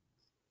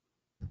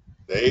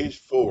 Stage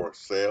 4,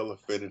 sale of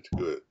finished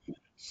goods.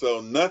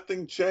 So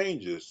nothing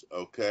changes,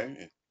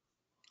 okay?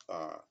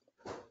 Uh,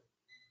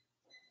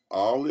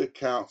 all the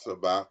accounts are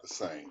about the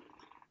same.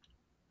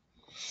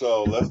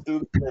 So let's do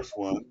the first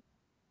one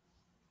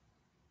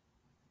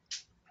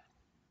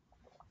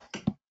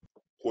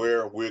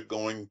where we're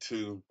going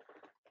to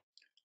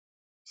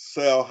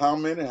sell how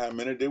many? How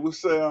many did we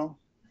sell?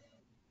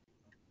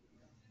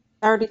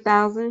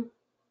 30,000.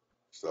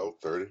 So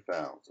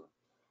 30,000.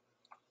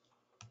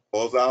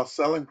 What was our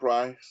selling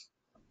price?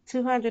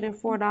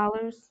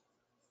 $204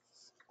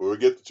 Where we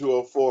get the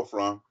 204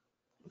 from?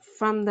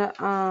 from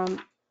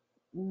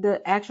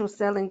the actual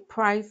selling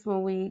price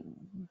when we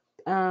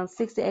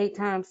 68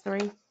 times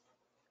 3.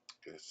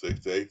 Okay,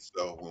 68.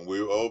 So when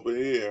we were over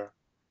here,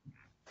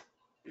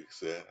 you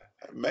said,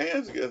 that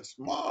man's getting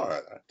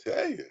smart. I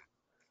tell you,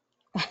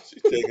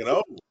 she's taking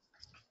over.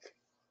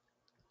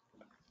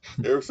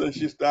 Ever since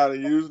she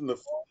started using the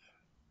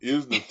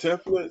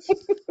templates.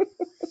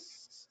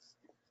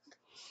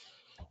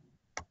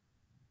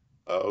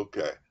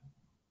 Okay,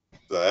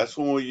 so that's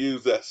when we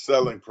use that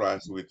selling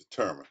price we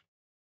determine.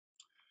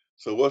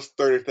 So what's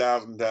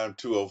 30,000 times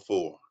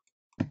 204?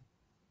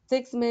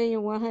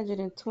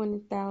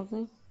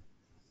 6,120,000.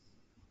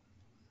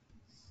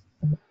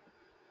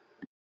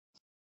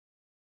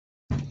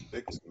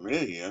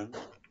 6,024,000.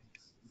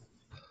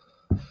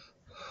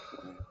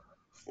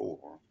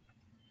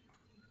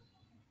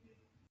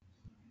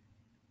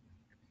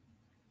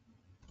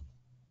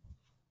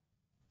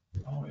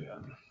 Oh yeah.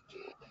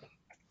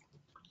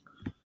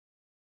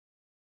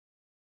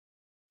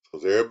 So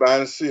does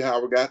everybody see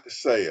how we got the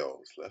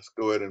sales? Let's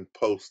go ahead and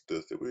post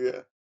this. Did we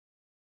have?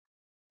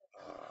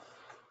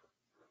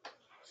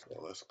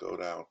 So let's go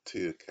down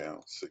to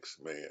account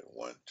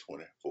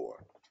 6,124,000.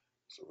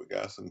 So we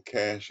got some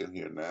cash in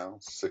here now,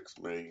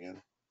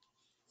 6,024,000.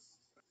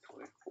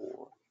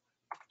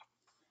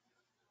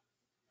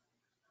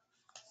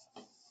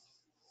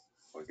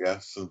 We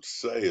got some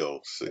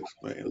sales, 6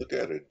 million. Look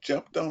at it,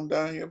 jumped on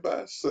down here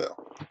by itself.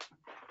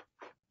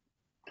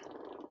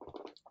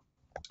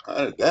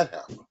 How did that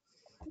happen?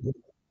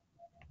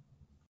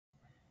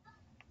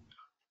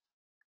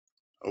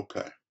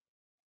 Okay.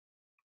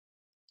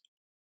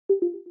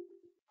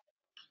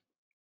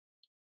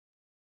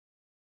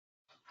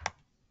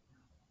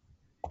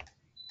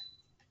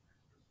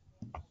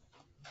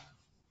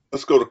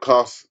 Let's go to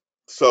cost.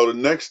 So the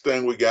next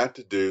thing we got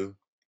to do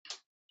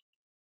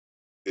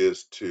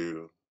is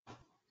to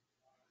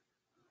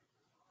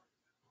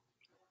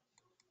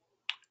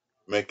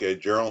make a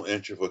journal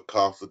entry for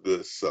cost of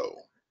goods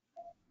sold.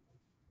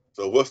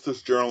 So what's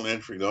this journal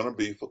entry going to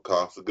be for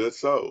cost of goods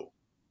sold?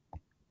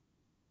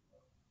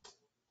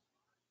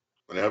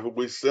 Whenever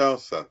we sell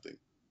something.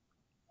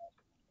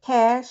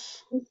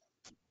 Cash.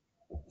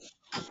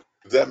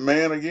 Is that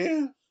man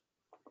again?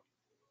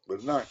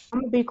 But not.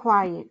 I'm gonna be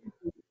quiet.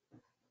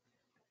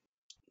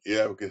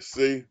 Yeah, we can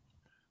see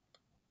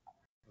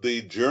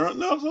the journal.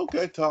 No, it's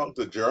okay. Talk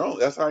the journal.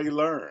 That's how you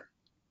learn.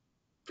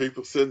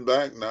 People sitting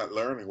back not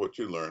learning what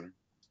you're learning.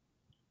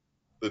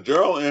 The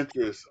journal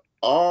entry is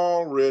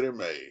already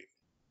made.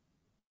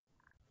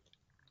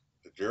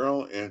 The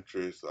journal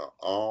entries are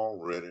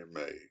already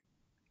made.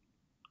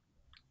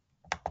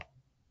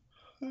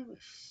 Let me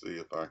see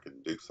if I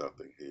can do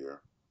something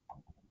here.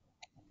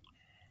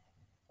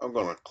 I'm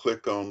going to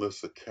click on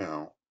this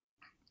account.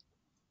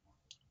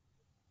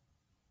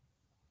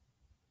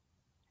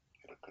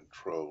 Hit a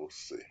Control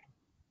C.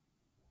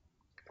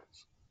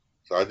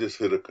 So I just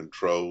hit a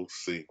Control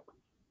C.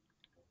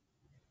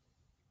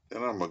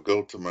 Then I'm going to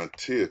go to my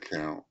T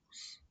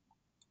accounts.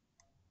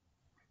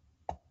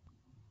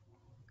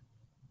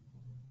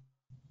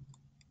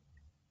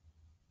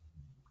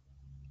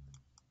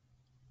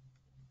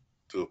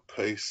 To a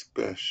paste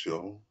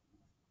special.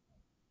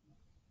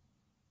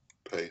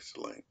 Paste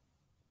link.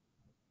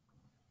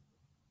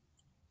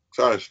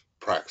 So I just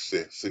practice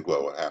it, see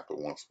what will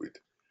happen once we.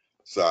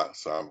 So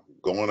I'm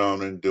going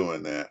on and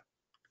doing that.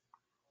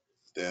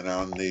 Then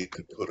I'll need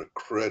to put a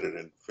credit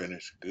in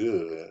finished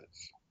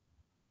goods.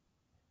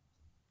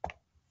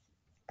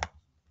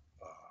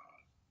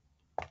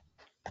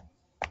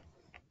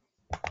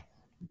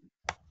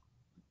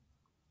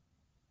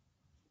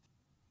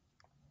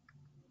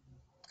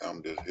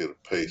 I'm just hit a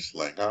paste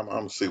link. I'm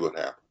going to see what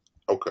happens.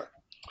 Okay.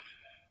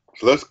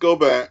 So let's go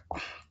back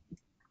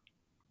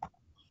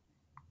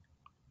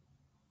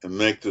and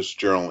make this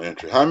journal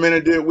entry. How many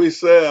did we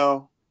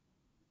sell?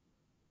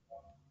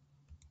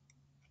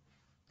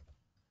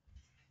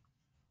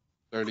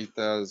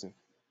 30,000.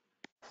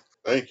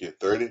 Thank you,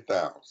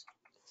 30,000.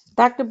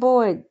 Dr.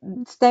 Boyd,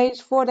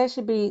 stage 4, that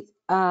should be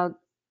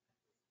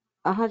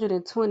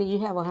 120. You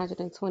have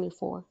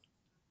 124.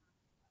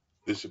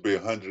 This should be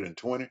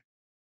 120.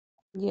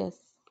 Yes.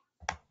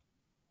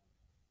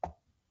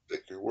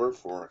 Take your word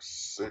for it.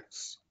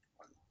 6,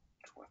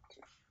 120,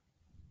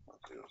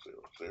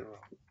 1000,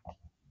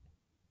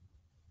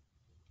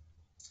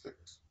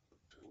 6,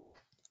 2,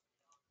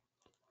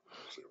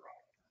 0.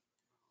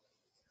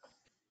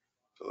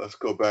 So let's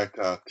go back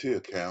to our T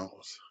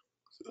accounts.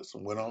 So this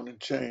one went on and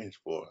changed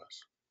for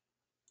us.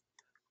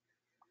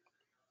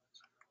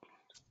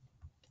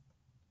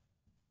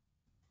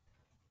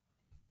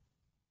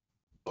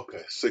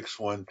 Okay,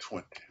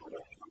 6120.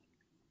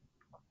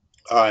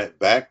 All right,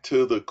 back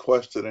to the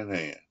question at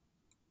hand.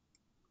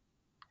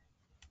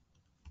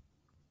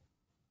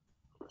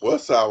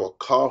 What's our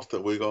cost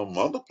that we're going to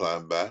multiply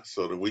by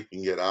so that we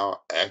can get our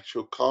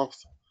actual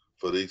cost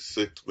for these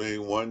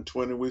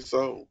 6,120,000 we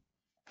sold?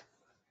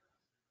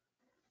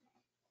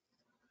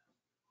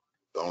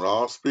 Don't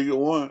all speak at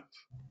once.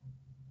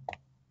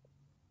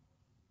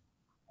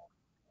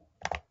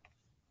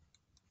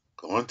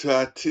 Going to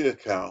our T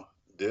account,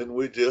 didn't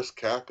we just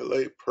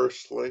calculate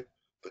personally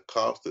the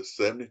cost at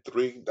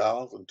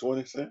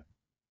 $73.20?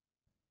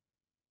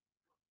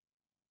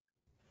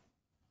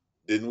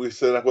 Didn't we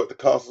say that what the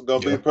cost was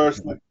going to be Yep.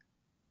 personally?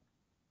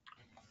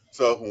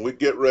 So when we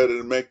get ready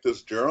to make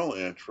this journal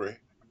entry,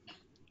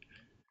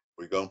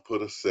 we're going to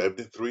put a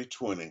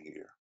 73.20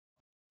 here.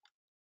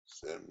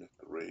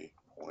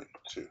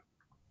 73.2.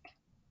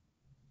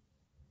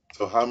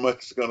 So how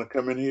much is going to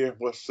come in here?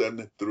 What's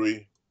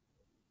 73?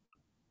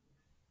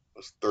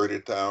 What's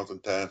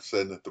 30,000 times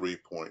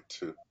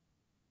 73.2?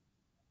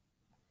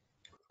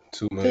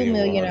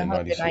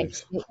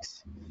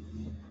 2,196,000.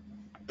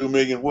 2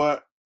 million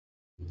what?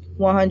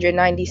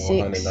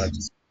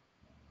 196.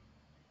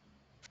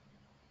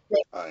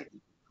 All right.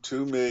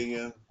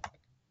 2,196,000.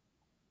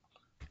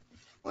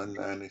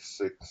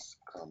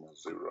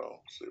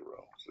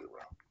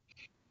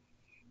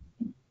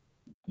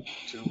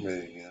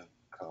 2,196,000.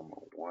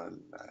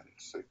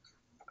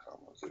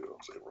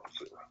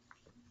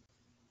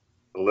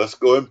 So let's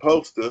go and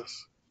post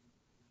this.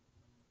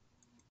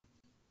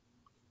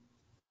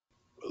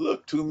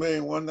 Look,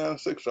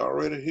 2,196,000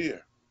 already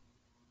here.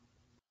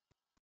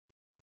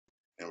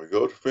 And we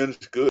go to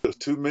finished goods,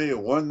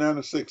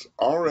 2,196,000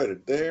 already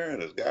there,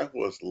 and it's got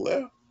what's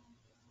left.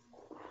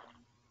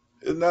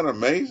 Isn't that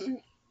amazing?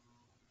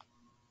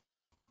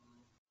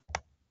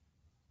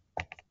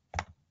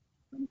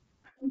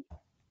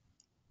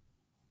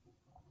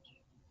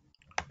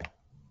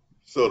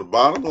 So the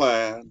bottom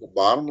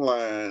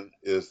line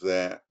is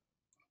that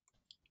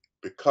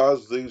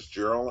because these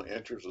journal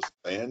entries are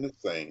staying the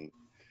same,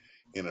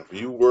 and if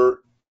you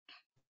work,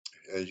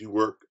 as you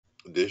work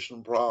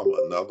additional problem,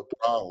 another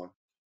problem,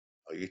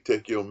 or you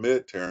take your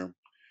midterm,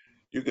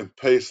 you can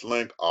paste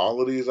link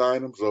all of these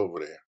items over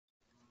there.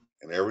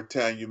 And every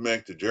time you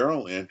make the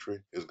journal entry,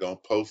 it's going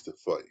to post it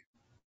for you.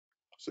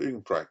 So you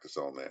can practice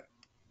on that.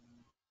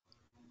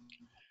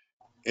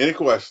 Any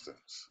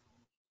questions?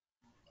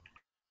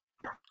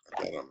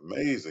 That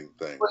amazing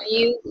thing Were that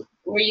happened.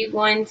 you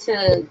going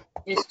to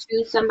just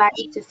choose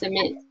somebody to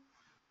submit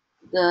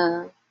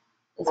the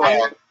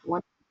assignment?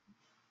 One.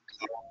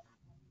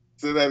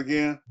 Say that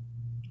again.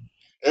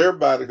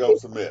 Everybody gonna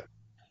submit.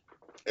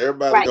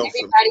 Everybody Right. gonna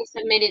submit. Everybody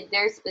submitted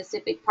their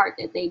specific part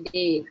that they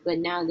did, but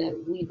now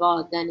that we've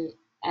all done it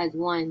as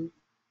one,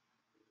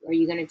 are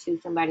you going to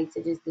choose somebody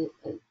to just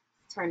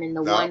turn in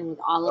the No, one with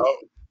all of no,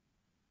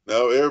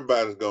 no.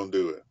 Everybody's gonna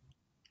do it.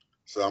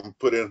 So I'm gonna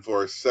put in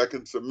for a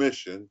second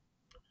submission,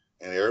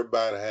 and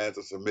everybody has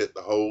to submit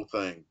the whole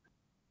thing.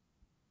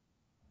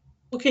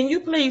 Well, can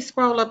you please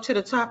scroll up to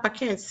the top? I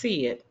can't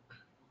see it.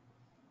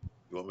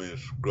 You want me to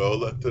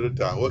scroll up to the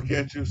top? What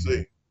can't you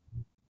see?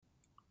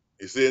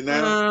 You see it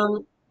now?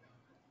 Um,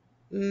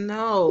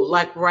 no,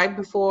 like right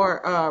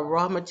before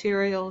raw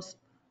materials.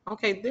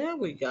 Okay, there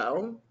we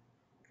go.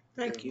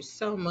 Thank you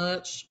so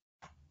much.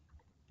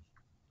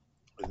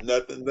 There's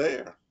nothing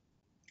there.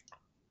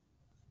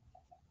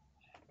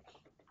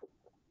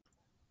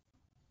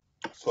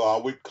 So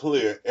are we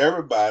clear?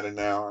 Everybody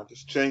now, I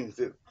just changed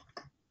it.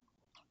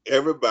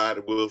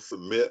 Everybody will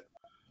submit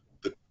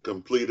the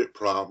completed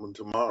problem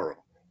tomorrow.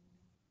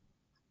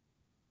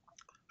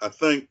 I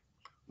think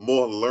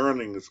more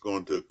learning is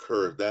going to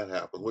occur if that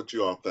happens. What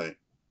you all think?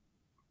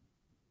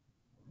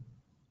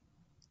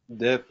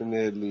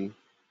 Definitely,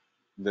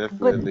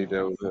 But definitely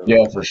that would help.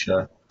 Yeah, for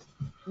sure.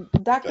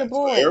 Dr. Okay,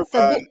 so Boyd,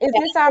 so everybody, is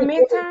this our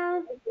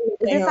midterm?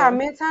 Is this our Damn.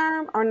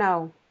 midterm or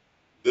no?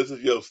 this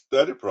is your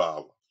study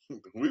problem.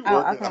 We Oh,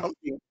 working.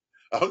 okay.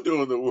 I'm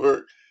doing the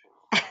work.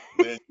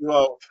 Then you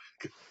all,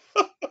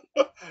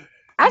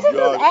 I just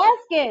you all was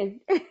asking.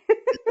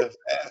 just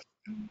ask.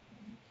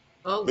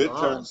 Oh God.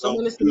 Midterms So on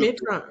when is the Tuesday.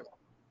 midterm?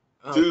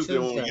 Oh, Tuesday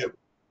when we Tuesday get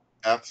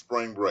after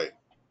spring break.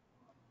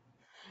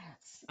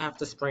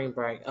 after spring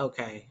break.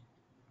 Okay.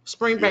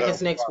 Spring You break have,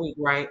 is next week,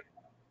 right?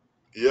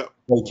 yep.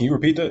 Wait, can you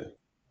repeat that?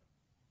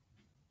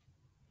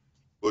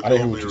 What I you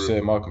didn't hear want me what to you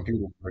said. repeat? My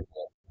computer was breaking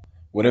up.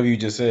 Whatever you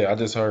just said, I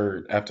just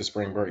heard after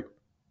spring break.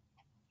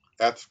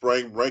 After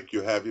spring break,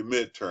 you have your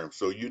midterm.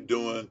 So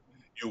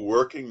you're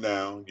working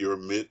now your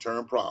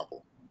midterm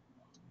problem.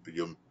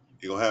 You're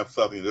gonna have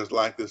something just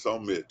like this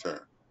on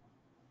midterm.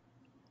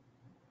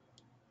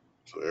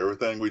 So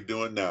everything we're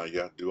doing now, you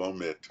have to do on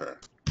midterm.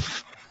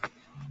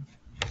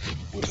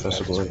 What is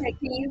Professor after Boyd. Hey, spring?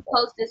 can you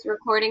post this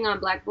recording on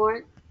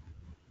Blackboard?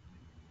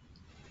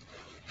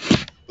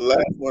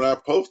 Last one I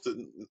posted,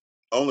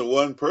 only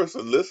one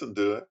person listened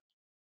to it,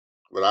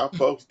 but I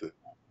posted.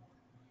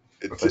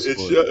 Professor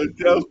Boyd. It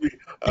tells me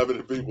how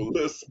many people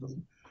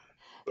listen.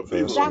 The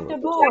Professor people, Dr.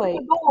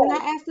 Boyd. Boyd, can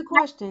I ask a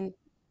question?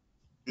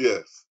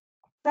 yes.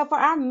 So for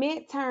our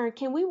midterm,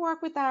 can we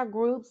work with our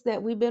groups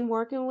that we've been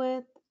working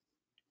with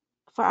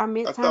for our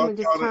midterm and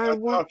just I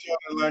turn one? thought y'all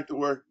didn't like to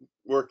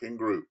work in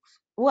groups.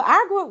 Well,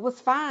 our group was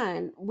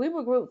fine. We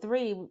were group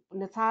three,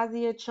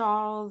 Natasia,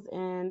 Charles,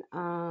 and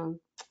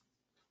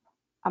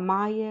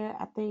Amaya,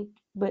 I think.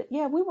 But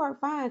yeah, we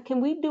worked fine.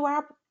 Can we do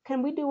our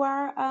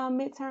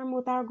midterm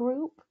with our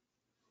group?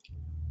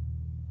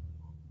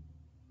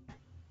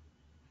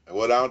 And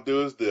what I'll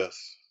do is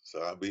this,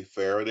 so I'll be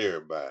fair with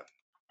everybody.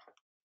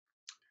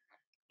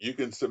 You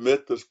can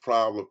submit this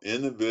problem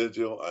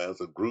individual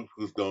as a group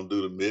who's going to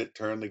do the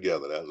midterm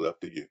together. That's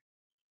up to you.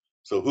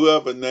 So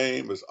whoever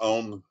name is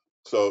on,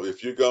 so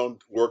if you're going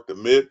to work the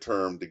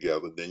midterm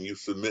together, then you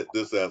submit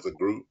this as a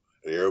group,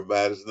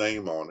 everybody's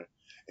name on it,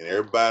 and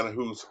everybody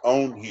who's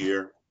on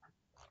here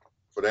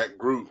for that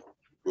group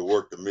will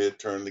work the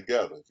midterm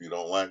together. If you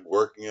don't like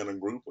working in a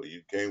group or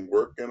you can't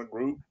work in a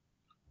group,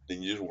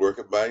 then you just work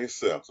it by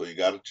yourself. So you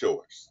got a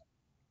choice.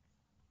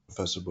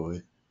 Professor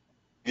Boyd.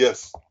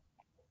 Yes,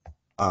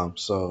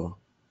 So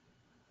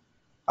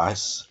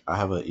I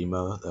have an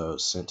email that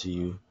was sent to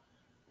you,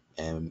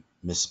 and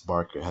Miss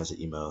Barker has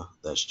an email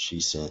that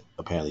she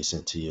apparently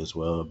sent to you as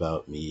well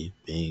about me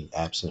being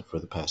absent for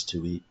the past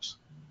 2 weeks.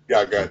 yeah,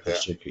 I Can you got please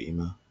that. check your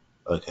email?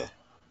 Okay.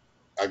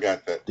 I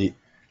got that.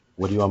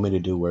 What do you want me to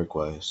do work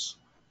wise?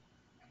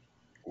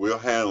 We'll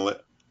handle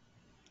it.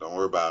 Don't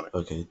worry about it.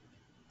 Okay.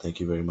 Thank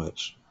you very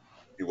much.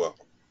 You're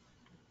welcome.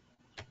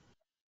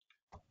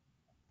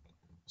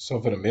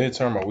 So for the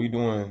midterm, are we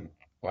doing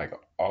like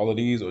all of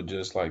these or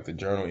just like the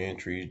journal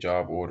entries,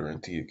 job order,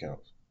 and T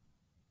accounts?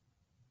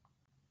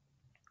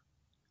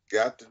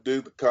 Got to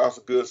do the cost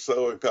of goods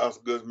sold and cost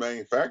of goods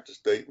manufactured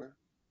statement.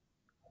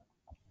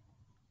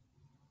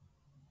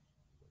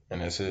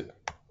 And that's it.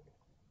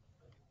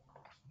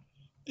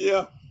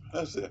 Yeah,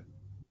 that's it.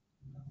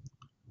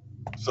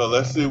 So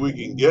let's see if we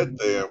can get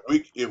there.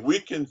 If we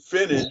can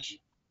finish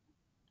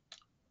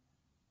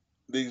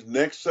these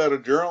next set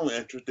of journal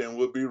entries, then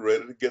we'll be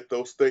ready to get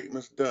those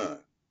statements done.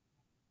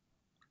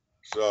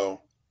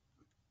 So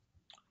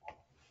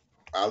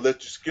I'll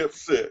let you skip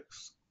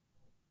 6.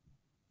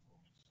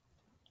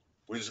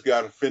 We just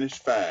got to finish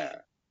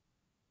 5.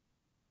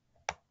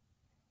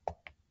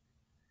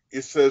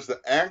 It says the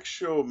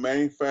actual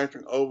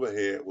manufacturing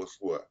overhead was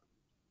what?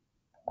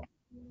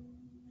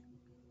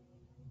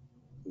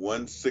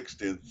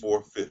 160 and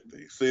 450.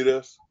 You see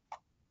this?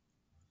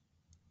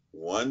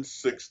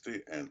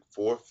 160 and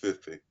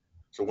 450.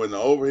 So when the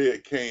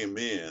overhead came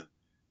in,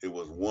 it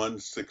was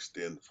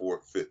 160 and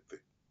 450.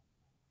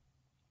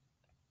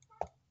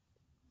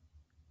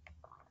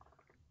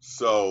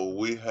 So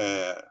we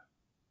had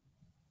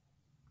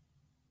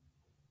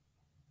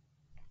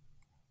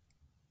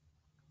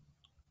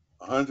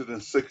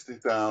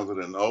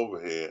 160,000 in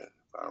overhead,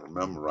 if I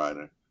remember right,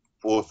 and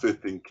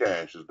 450 in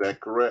cash. Is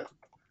that correct?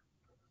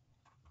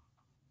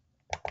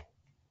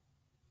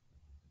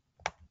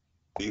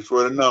 These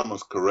were the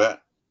numbers,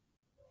 correct?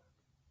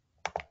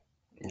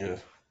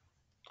 Yes.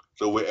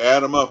 So we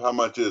add them up. How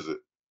much is it?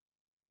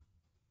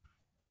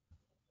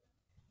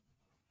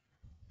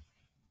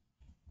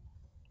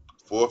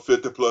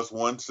 450 plus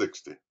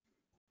 160.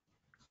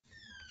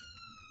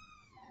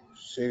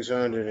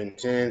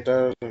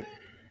 610,000.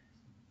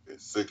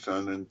 It's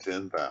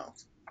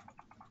 610,000.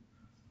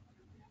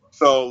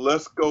 So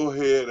let's go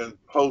ahead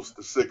and post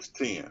the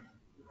 610.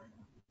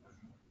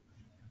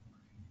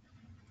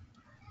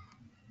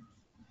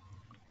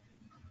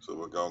 So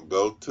we're going to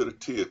go to the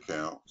T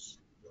accounts.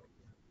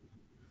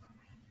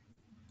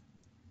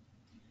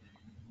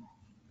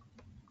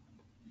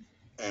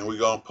 And we're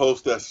going to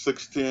post that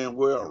 610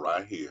 where?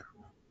 Right here.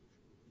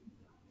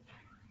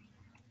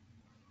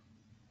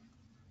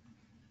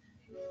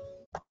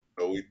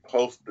 So we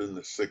posting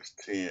the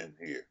 610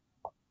 here.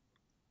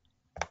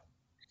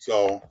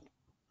 So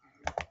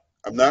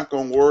I'm not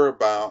going to worry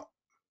about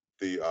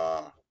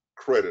the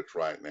credits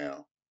right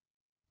now.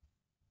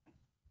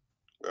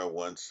 Well,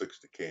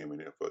 160 came in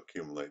here for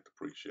accumulate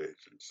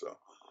depreciation. So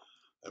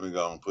let me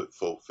go and put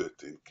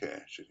 450 in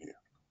cash in here.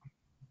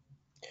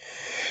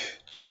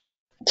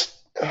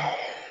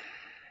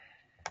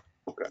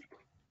 Okay.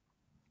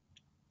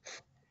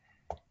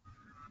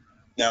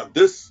 Now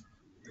this,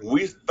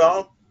 we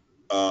thought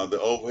the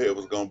overhead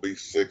was going to be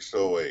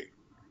 608.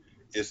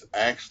 It's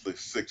actually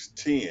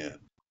 610.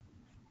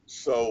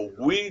 So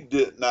we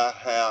did not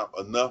have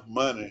enough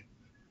money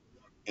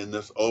in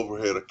this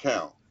overhead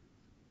account.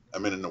 I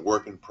mean, in the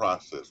working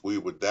process, we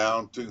were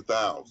down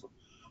 2,000.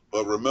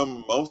 But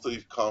remember, most of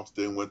these costs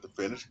then went to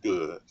finished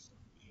goods,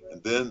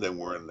 and then they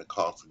were in the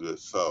cost of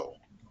goods sold.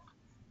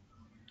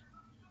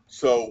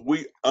 So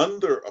we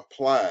under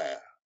apply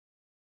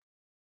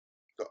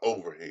the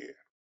overhead.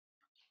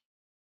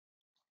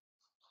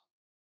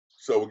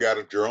 So we got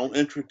a journal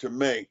entry to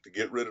make to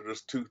get rid of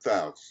this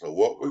 2,000. So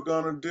what we're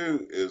going to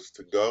do is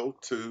to go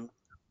to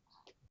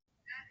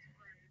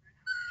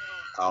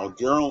our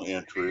journal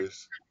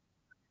entries,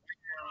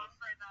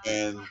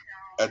 and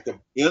at the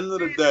end of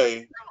the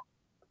day,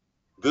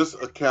 this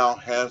account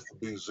has to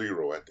be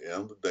zero. At the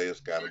end of the day, it's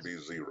got to be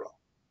zero.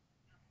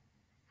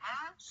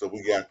 So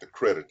we got to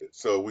credit it.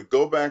 So we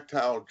go back to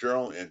our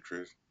journal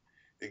entries.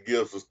 It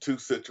gives us 2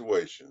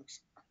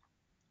 situations.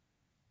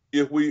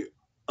 If we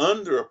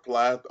under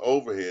applied the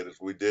overhead as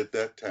we did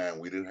that time,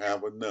 we didn't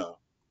have enough.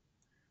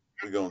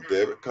 We're going to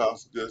debit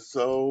cost of goods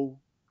sold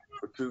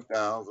for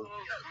 2,000.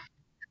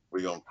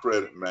 We're going to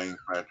credit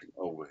manufacturing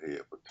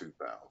overhead for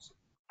 2,000.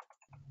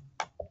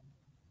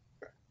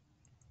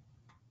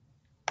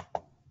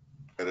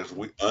 And as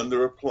we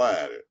under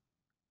applied it.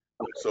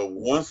 So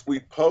once we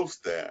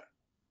post that,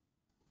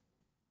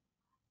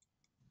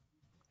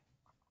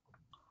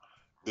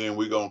 then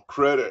we're going to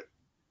credit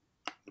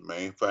the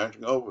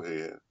manufacturing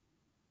overhead.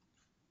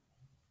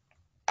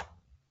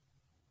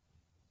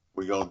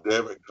 We're going to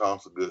debit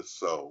cost of goods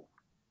sold.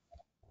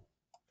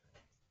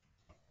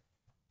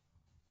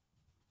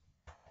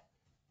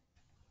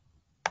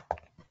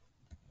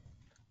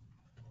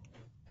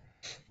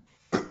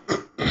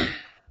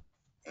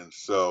 And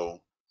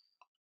so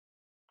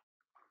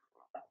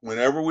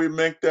whenever we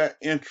make that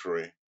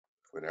entry,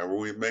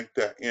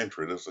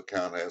 this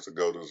account has to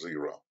go to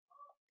zero.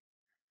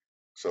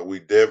 So we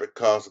debit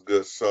cost of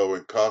goods sold,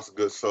 and cost of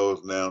goods sold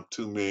is now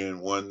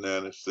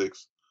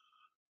 2,196,000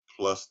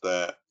 plus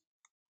that.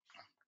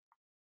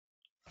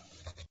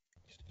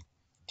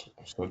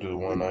 So do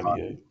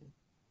 198.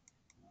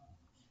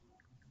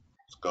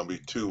 It's going to be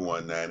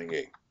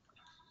 2,198.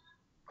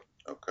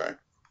 Okay.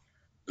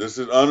 This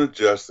is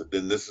unadjusted,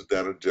 then this is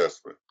that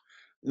adjustment.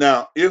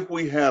 Now, if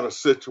we had a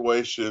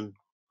situation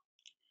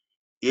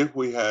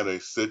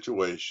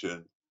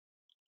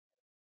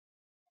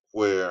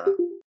where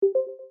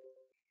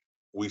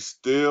we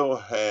still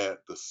had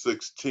the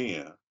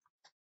 610,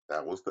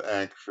 that was the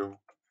actual,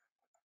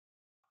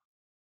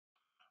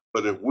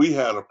 but if we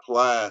had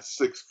applied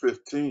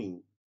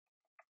 615,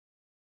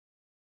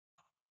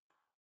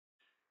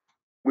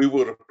 we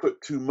would have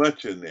put too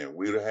much in there.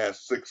 We would have had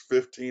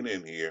 615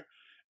 in here,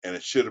 and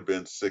it should have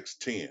been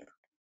 610.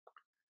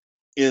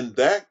 In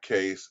that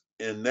case,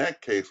 when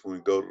we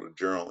go to the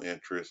journal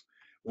entries,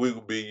 we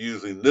will be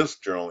using this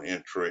journal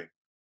entry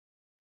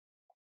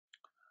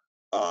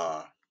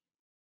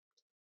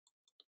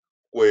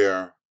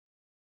where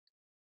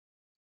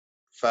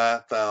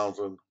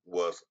 5,000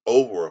 was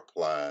over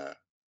applied.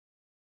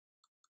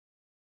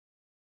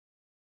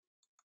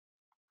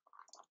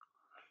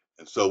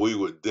 And so we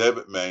would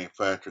debit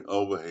manufacturing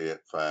overhead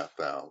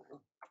 5,000.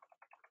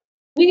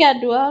 We gotta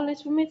do all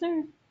this for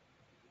midterm.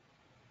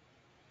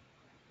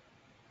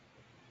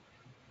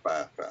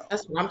 5,000.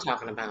 That's what I'm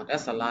talking about.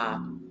 That's a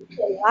lot.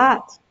 A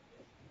lot.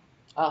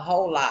 A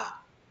whole lot.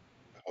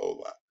 A whole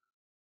lot.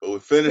 But we We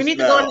finished need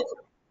to go now. in.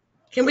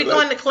 Can So we go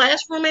let's, in the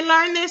classroom and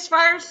learn this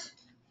first?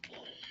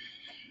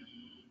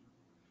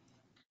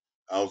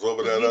 I was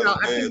over Because that you know,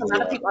 other day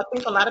doing I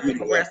think a lot of computer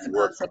people lab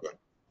work. reciprocate.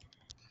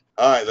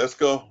 All right, let's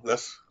go.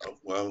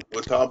 We'll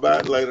talk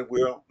about it later.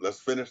 Let's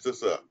finish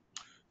this up.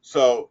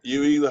 So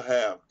you either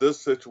have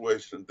this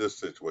situation, this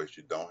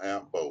situation. You don't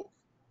have both.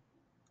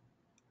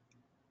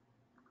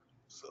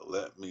 So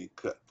let me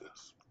cut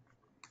this.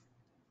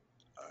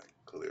 All right,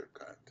 clear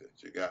content.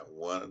 You got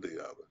one or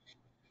the other.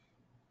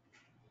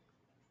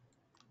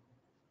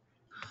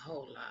 A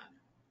whole lot.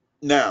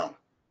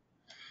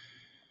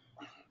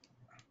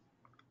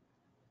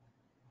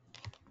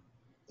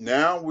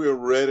 Now we're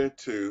ready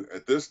to,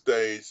 at this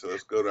stage, so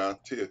let's go to our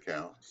T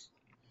accounts.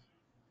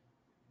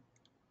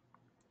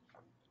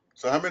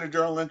 So how many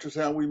journal entries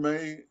have we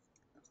made?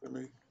 Let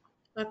me,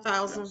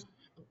 1,000.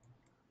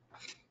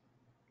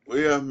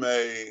 we have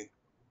made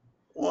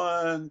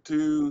 1,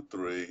 2,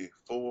 3,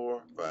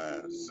 4,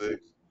 5, 6,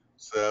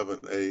 7,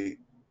 8,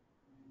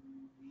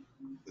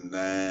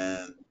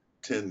 9,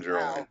 10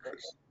 journal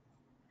entries.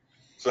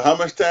 So how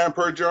much time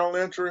per journal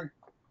entry?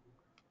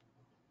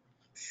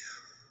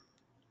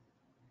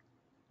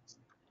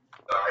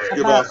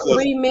 Give About ourselves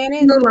 3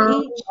 minutes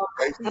each.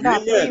 okay, 3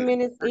 About three minutes.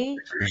 minutes each.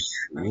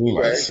 Ooh,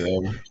 like Okay.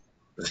 7.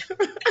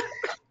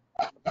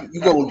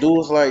 You gonna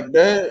do us like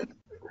that?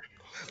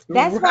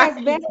 That's why it's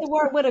Right. best to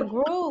work with a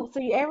group so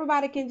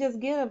everybody can just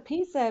get a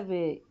piece of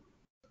it.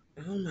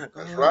 Oh my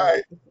That's God.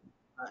 right.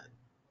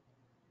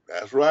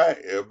 That's right.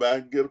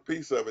 Everybody can get a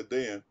piece of it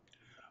then.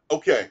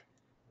 Okay.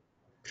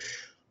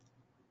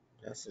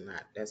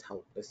 That's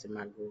hopeless in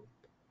my group.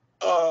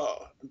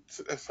 Oh,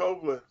 that's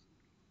hopeless.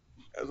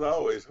 As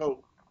always,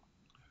 hope.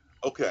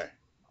 Okay.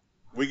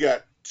 We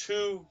got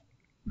 2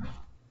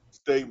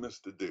 statements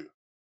to do.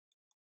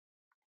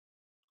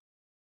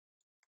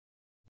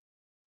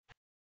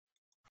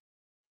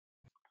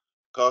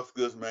 Cost of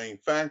goods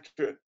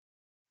manufactured,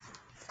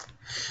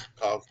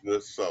 cost of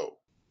goods sold.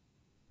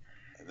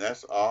 And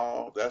that's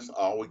all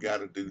we got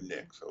to do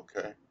next,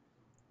 okay?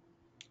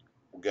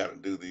 We got to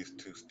do these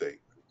 2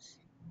 statements.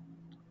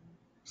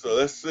 So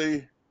let's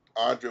see,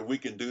 Audrey, we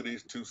can do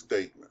these 2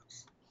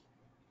 statements.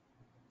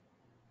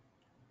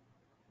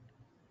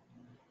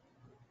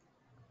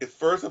 It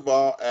first of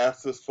all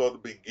asks us for the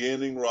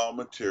beginning raw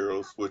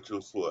materials, which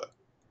was what?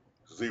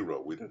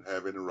 0. We didn't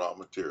have any raw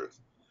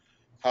materials.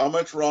 How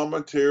much raw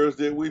materials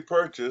did we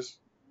purchase?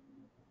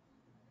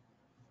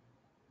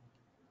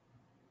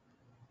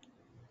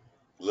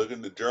 Look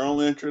in the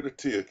journal entry, the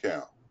T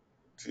account.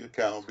 T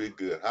account will be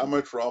good. How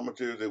much raw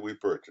materials did we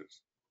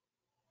purchase?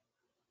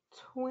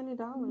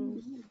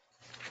 $20.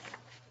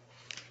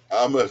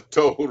 How much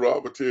total raw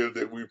materials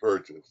did we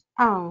purchase?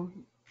 Oh,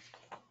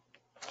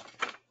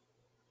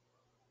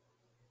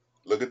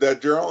 Look at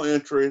that journal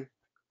entry.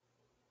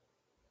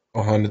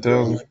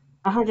 Journal, 100,000.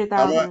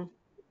 how much?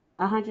 100,000.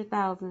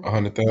 100,000.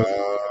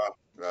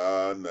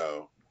 100,000.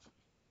 No.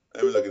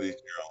 Let me look at these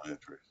journal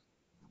entries.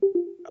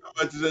 How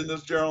much is in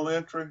this journal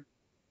entry?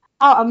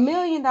 Oh,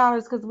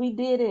 $1,000,000 because we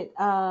did it.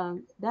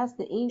 That's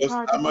the ink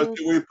How much cartridges.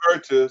 did we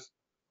purchase?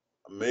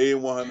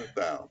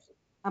 1,100,000.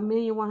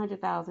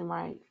 1,100,000,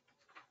 right?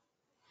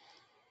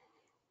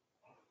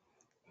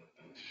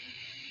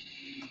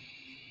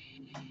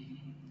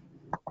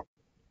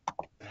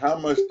 How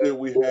much did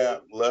we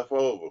have left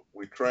over?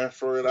 We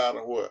transfer it out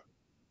of what?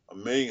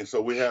 1,000,000.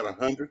 So we had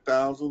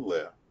 100,000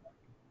 left.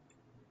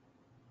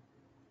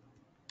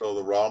 So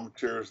the raw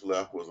materials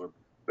left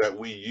that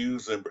we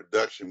used in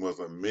production was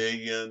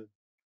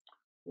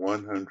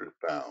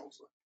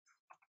 1,100,000.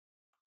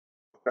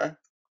 Okay.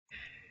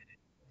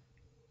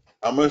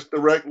 How much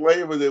direct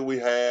labor did we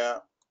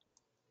have?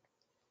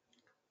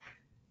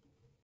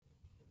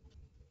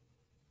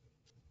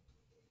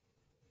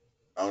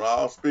 I don't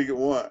all speak at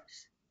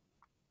once.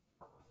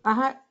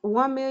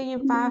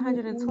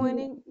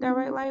 1,520,000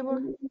 direct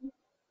labor.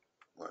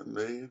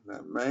 1,000,000.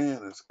 That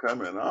man is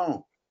coming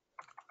on.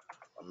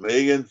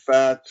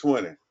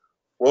 1,520,000.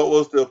 What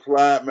was the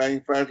applied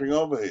manufacturing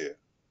overhead?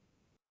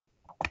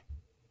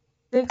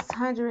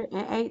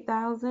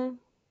 608,000.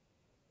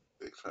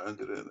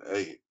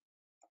 608.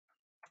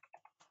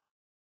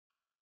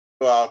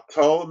 So our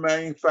total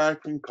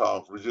manufacturing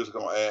cost, we're just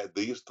gonna add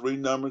these 3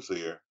 numbers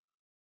here.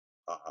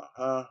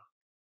 Uh-huh.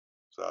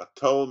 So our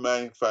total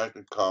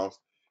manufacturing cost,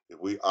 if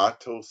we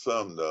auto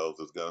sum those,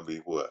 is gonna be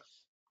what?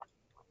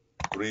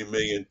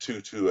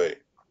 3,228,000.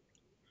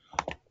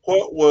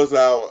 What was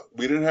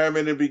we didn't have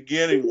any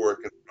beginning work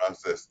in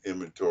process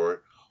inventory.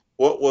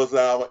 What was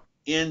our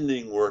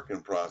ending work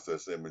in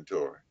process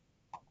inventory?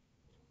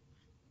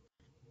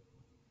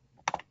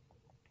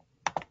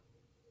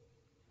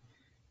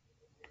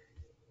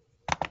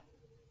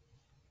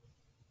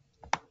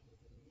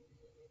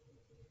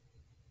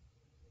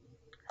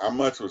 How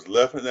much was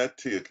left in that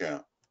T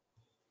account?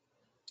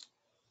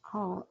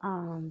 Oh,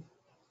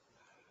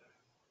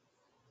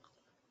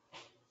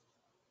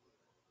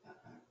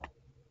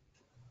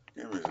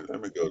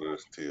 Let me go to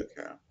this T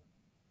account.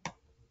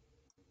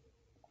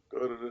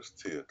 Go to this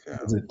T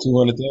account. Is it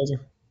 200,000?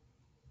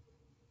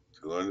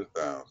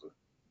 200,000.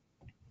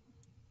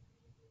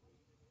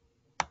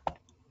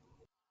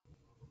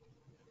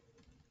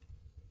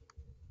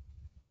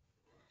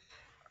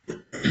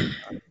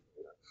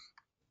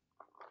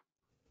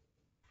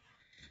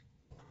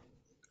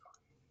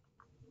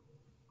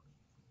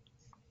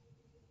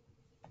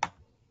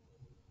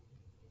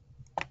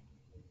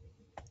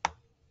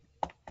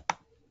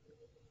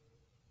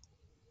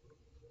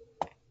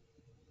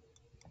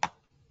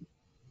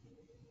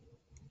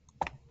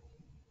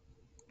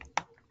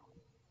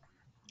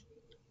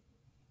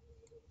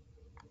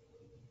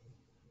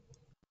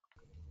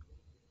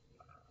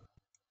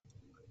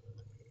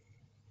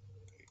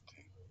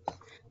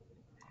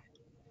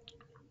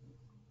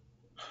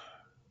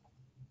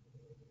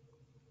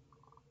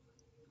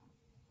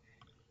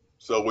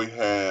 So we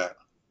had,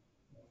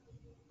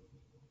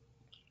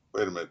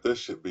 wait a minute, this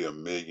should be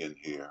 1 million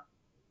here.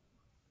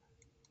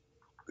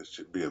 This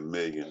should be 1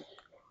 million.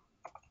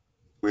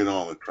 We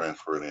only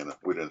transferred in,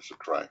 we didn't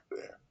subtract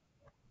there.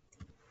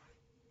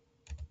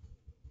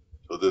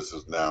 So this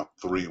is now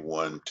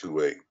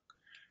 3128.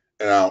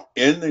 And our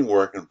ending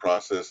work in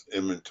process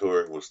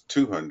inventory was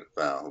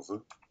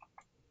 200,000.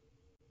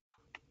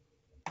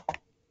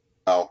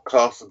 Our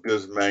cost of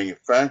goods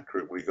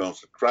manufactured, we're gonna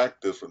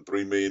subtract this from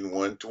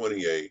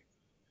 3,128,000,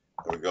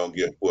 and we're gonna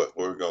get what?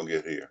 What are we gonna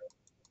get here?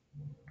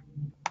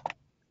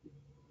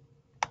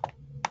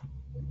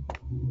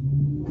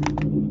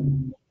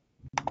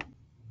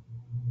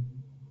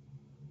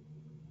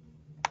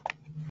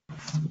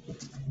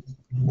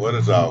 What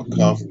is our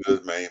cost of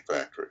goods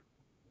manufactured?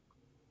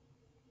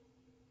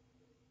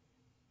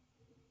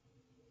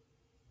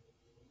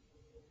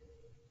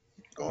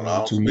 Going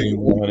all Two speed.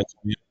 million nine hundred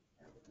twenty.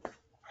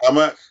 How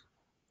much?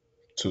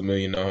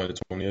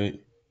 2,928,000.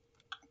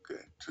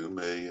 Okay,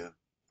 2,028,000.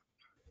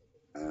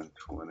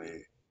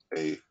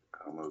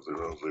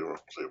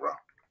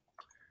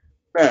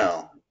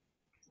 Now,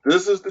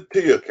 this is the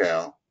T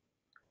account.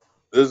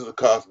 This is the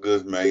cost of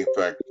goods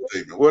manufactured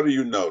statement. What do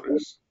you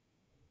notice?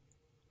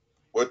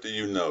 What do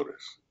you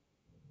notice?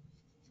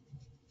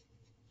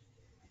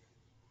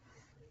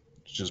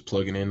 Just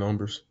plugging in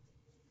numbers.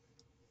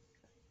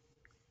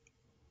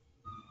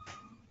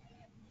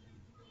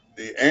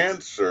 The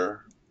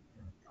answer,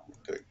 let me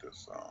take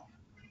this off,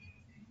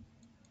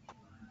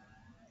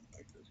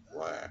 make this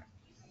black.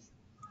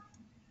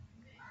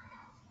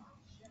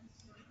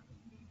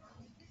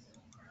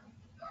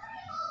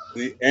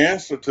 The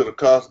answer to the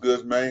cost of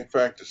goods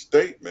manufactured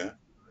statement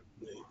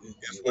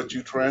is what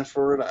you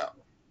transfer it out.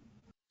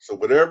 So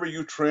whatever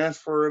you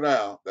transfer it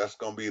out, that's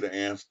going to be the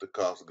answer to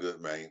cost of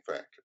goods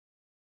manufactured.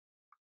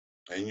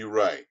 And you're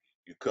right.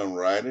 You come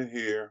right in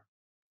here,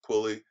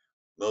 pulley.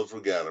 Notice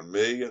we got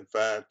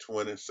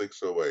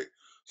 1,520,608.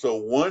 So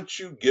once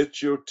you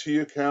get your T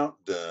account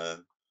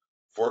done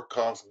for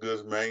cost of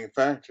goods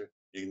manufactured,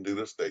 you can do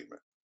the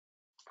statement.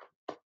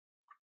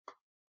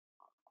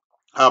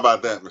 How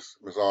about that, Miss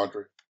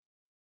Audrey?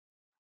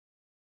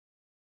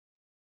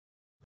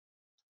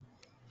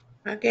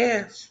 I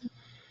guess.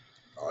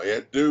 All you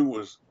had to do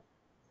was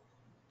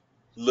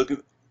look at.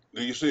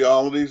 Do you see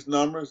all of these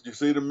numbers? You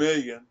see the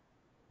million.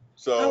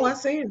 Oh, I So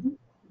see it.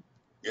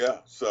 yeah,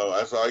 so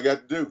that's all you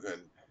got to do.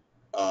 And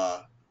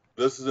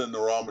this is in the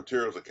raw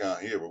materials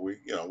account here, but we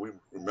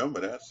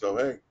remember that. So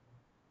hey,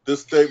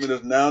 this statement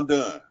is now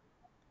done.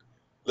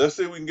 Let's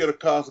see if we can get a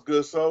cost of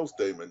goods sold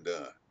statement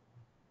done.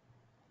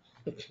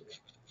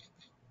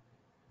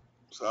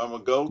 So I'm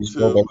gonna go Just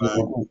go to back my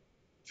in.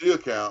 T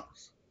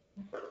accounts.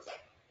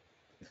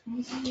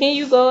 Can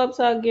you go up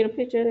so I can get a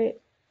picture of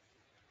that?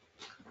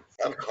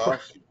 That'll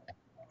cost you.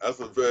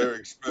 That's a very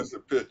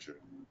expensive picture.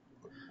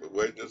 But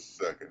wait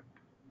just a second.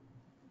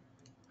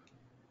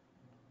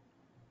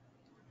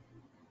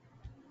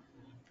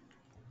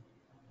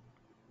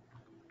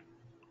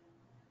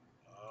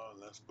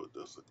 Let's put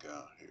this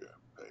account here.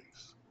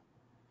 Paste.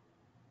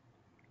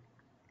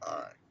 All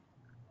right.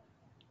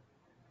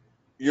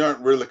 You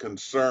aren't really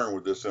concerned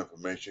with this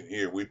information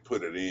here. We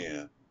put it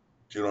in.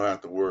 But you don't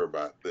have to worry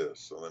about this.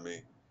 So let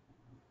me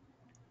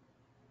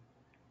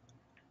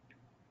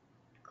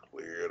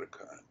clear the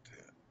content.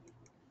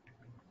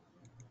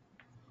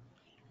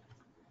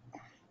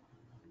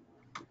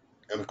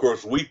 And of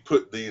course, we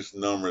put these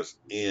numbers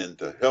in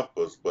to help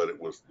us, but it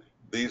was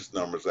these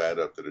numbers add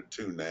up to the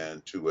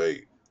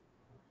 2928.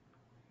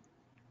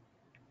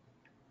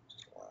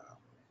 Wow.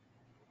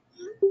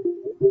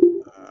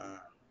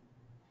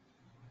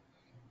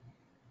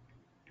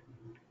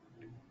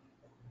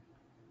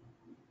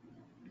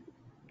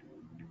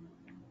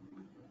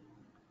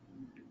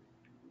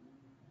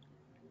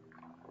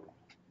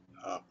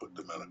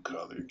 I'm in a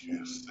color you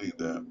can't see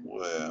that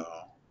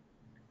well.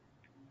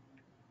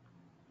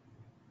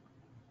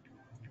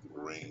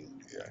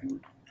 Green, yeah.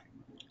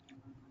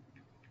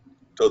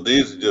 So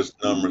these are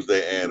just numbers,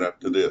 they add up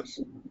to this.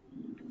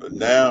 But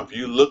now if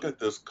you look at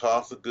this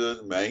cost of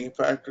goods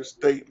manufacturer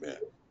statement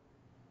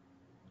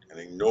and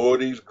ignore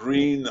these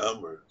green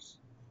numbers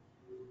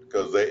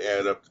because they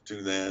add up to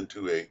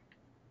 2928,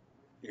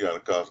 you got a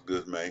cost of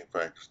goods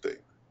manufacturer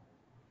statement.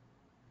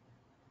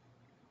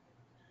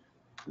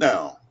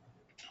 Now,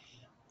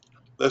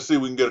 let's see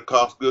if we can get a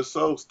cost of goods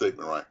sold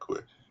statement right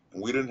quick.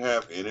 And we didn't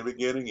have any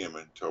beginning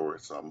inventory,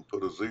 so I'm gonna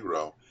put a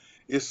 0.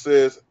 It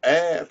says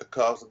add the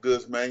cost of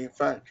goods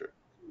manufactured.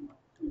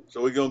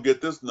 So we're gonna get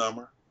this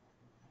number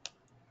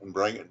and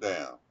bring it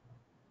down.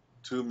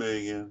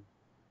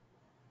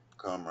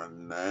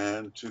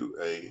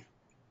 2,928.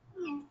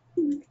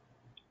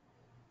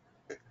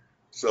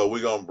 So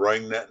we're gonna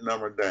bring that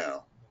number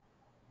down.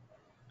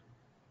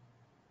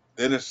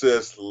 Then it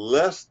says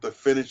less the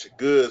finished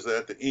goods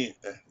at the end.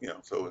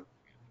 So let's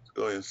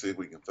go ahead and see if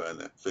we can find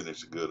that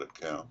finished good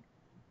account.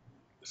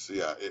 See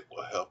how it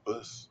will help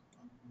us.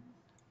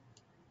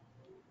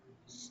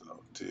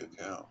 So T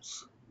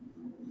accounts.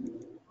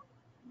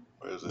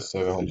 Where is it?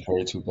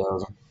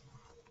 732,000.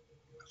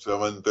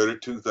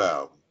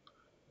 732,000.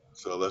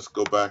 So let's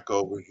go back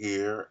over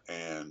here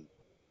and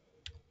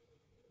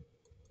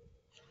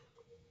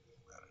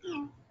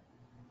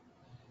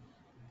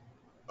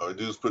all we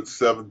do is put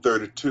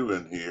 732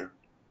 in here.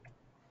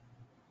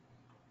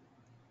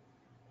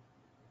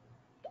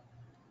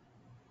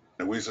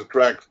 And we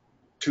subtract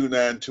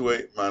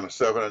 2,928 minus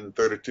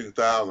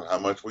 732,000. How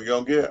much we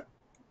gonna get?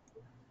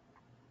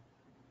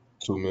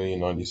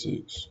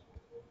 2,096,000.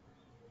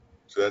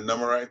 See that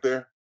number right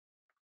there?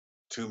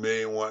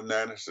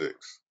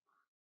 2,196,000.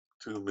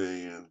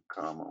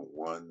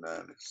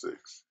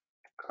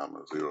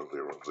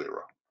 2,000,196,000,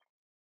 000.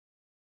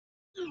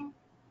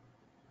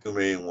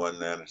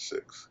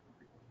 2,196,000.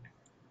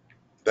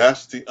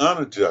 That's the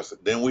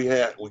unadjusted. Then we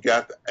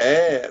got to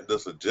add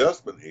this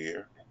adjustment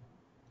here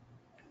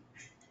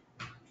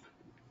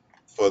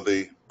for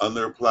the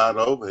underapplied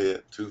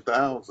overhead,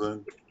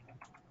 2,000.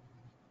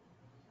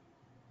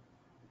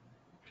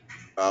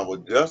 Our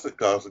adjusted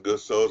cost of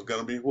goods sold is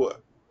going to be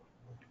what?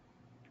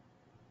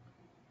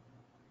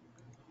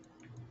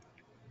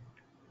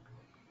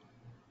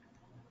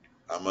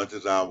 How much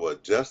is our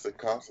adjusted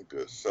cost of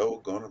goods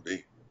sold going to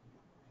be?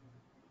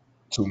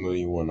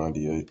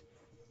 2,198,000.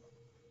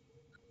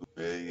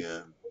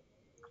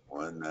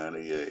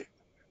 2,198,000.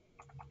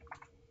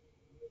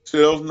 See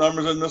those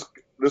numbers in this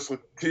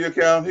key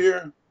account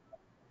here?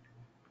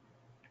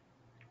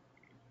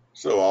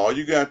 So all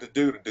you got to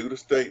do the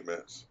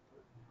statements,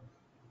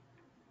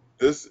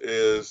 this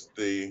is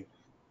the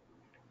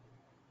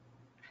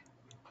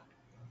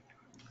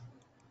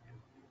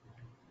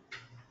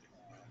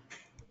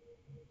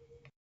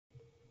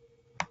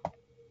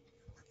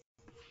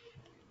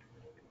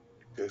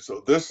okay,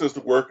 so this is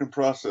the work in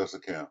process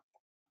account.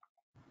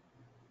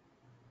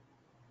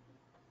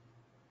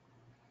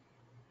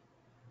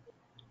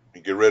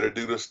 And get ready to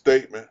do the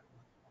statement.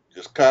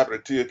 Just copy the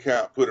T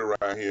account, put it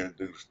right here and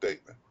do the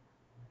statement.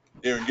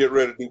 Then get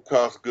ready to do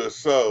cost of goods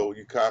sold.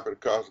 You copy the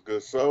cost of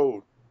goods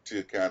sold T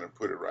account and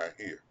put it right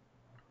here.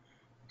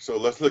 So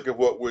let's look at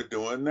what we're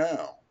doing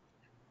now.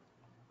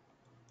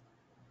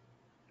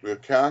 We're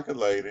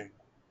calculating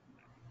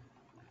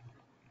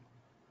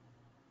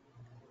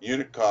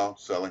unit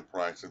cost, selling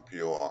price, and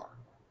POR.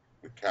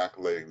 We're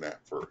calculating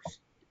that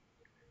first.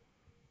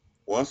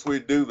 Once we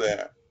do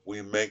that,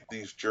 we make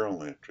these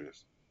journal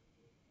entries.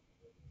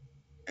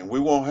 And we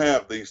won't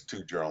have these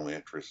two journal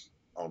entries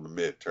on the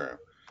midterm.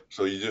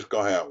 So you're just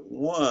going to have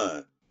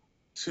 1,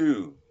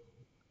 2,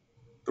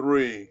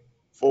 3,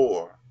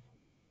 4,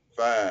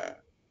 5,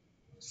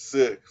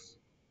 6,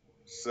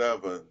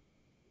 7,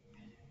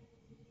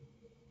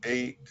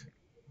 8,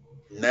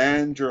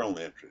 9 journal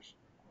entries.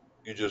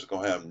 You're just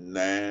going to have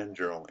 9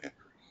 journal entries.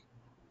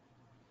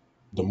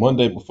 The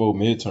Monday before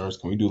midterms,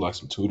 can we do like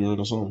some tutoring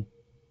or something?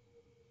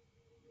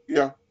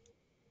 Yeah,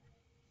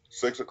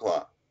 6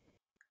 o'clock.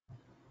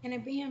 Can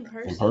it be in In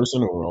person?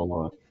 person or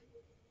online?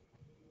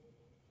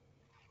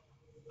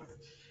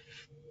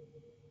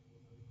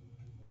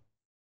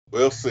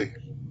 We'll see.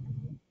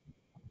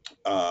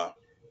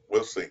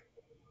 We'll see.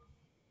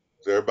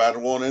 Does everybody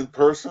want in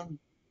person?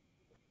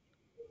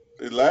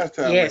 See, last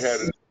time we had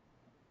Yes. it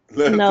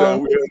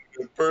No.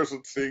 in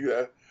person, see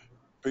that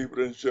people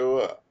didn't show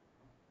up.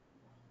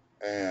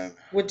 And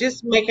We'll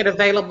just make it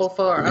available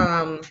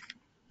for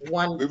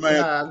one we may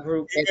have,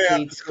 group we that may have to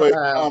needs. do a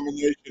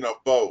combination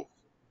of both.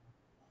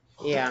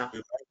 Yeah.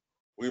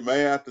 We may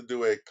have to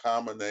do a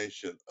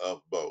combination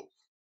of both.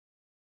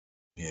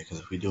 Yeah, because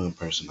if we do in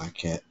person, I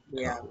can't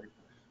Yeah. come.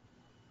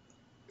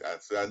 I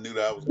knew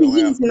that was going to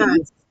He's happen. not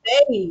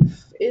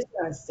safe. It's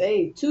not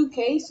safe. 2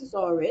 cases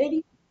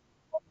already.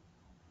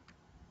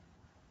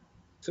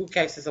 2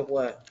 cases of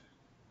what?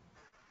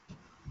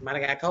 Might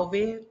have got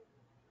COVID.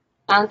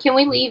 Can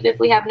we leave if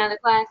we have another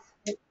class?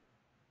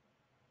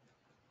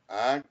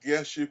 I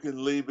guess you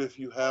can leave if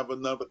you have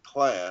another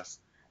class,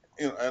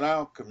 and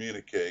I'll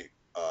communicate,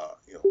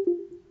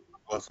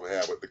 once we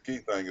have it. The key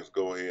thing is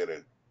go ahead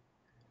and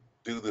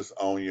do this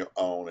on your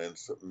own and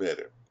submit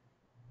it.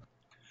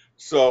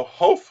 So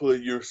hopefully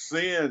you're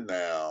seeing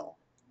now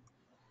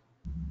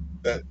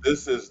that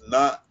this is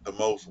not the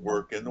most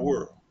work in the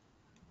world.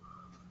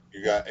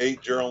 You got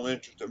 8 journal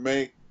entries to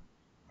make.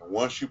 And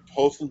once you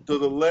post them to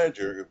the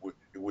ledger, if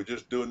we're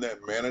just doing that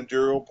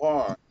managerial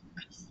part,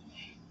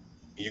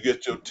 you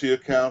get your T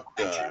account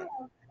done,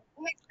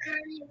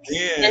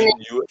 And then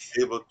you're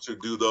able to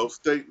do those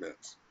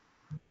statements.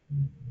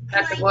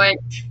 then, Dr. Boyd,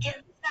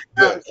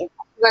 Yes. if you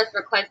guys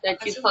request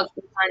that you post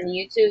this on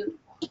YouTube,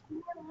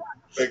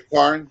 Beg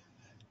pardon?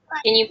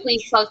 can you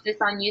please post this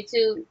on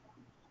YouTube?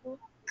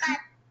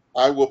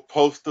 I will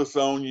post this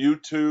on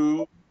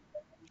YouTube.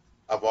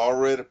 I've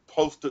already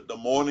posted the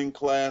morning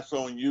class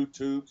on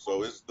YouTube,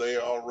 so it's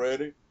there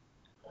already.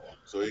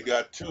 So you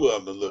got 2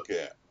 of them to look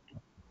at.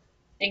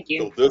 Thank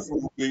you. So this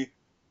will be,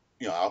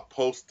 I'll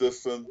post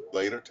this one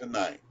later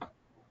tonight.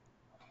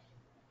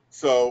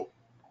 So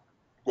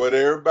what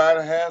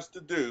everybody has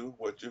to do,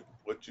 what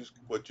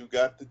you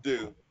got to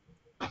do,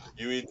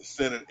 you either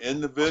send it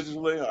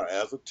individually or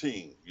as a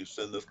team. You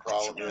send this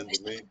problem in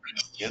to me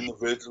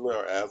individually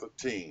or as a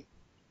team.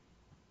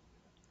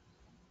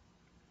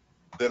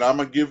 Then I'm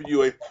gonna give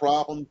you a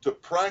problem to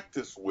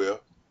practice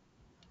with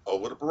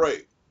over the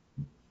break.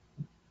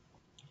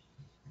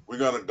 We're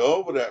gonna go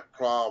over that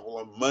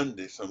problem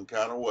Monday some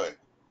kind of way.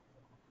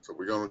 So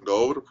we're gonna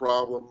go over the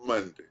problem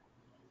Monday.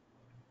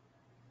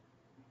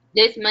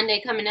 This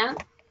Monday coming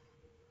up,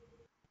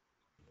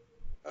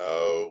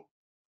 Oh,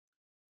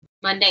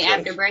 Monday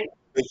after just break.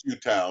 it's you,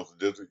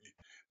 Townsend.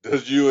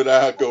 Does you and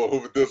I go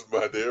over this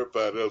Monday?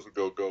 Everybody else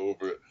will go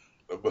over it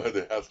the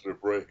Monday after the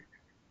break.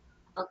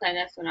 Okay,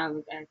 that's what I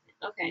was asking.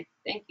 Okay,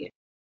 thank you.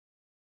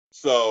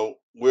 So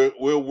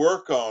we'll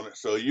work on it.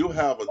 So you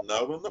have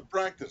another one to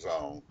practice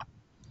on,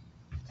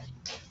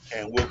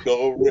 and we'll go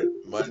over it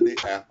Monday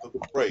after the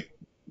break.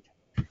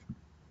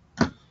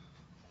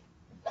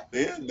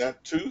 Then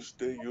that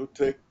Tuesday you'll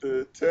take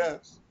the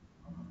test,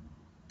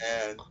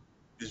 and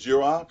it's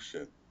your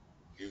option.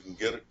 You can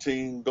get a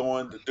team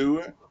going to do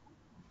it,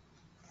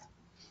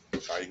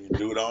 or you can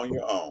do it on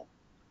your own.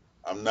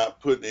 I'm not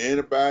putting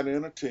anybody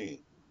in a team.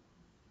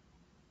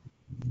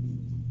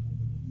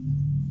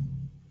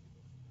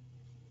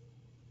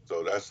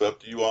 So that's up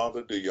to you all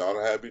to do. You ought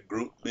to have your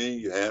group me.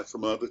 You have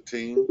some other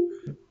team.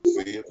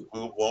 See if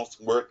who wants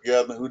to work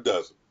together and who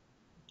doesn't.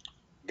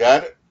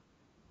 Got it?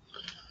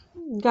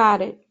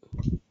 Got it.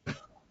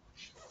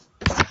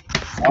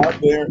 Are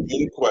there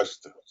any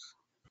questions?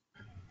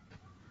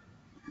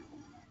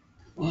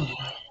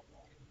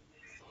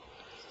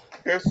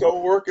 Okay, so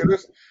working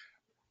this,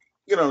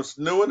 it's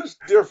new and it's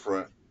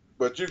different,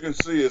 but you can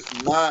see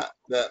it's not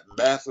that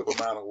massive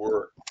amount of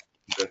work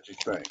that you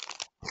think.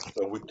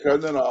 So we're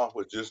cutting it off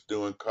with just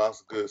doing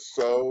cost of goods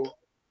sold,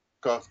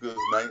 cost of goods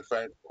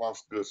manufactured,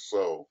 cost of goods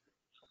sold.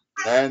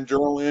 9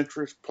 journal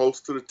entries,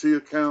 post to the T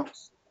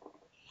accounts.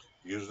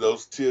 Use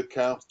those T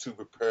accounts to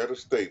prepare the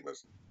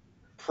statements.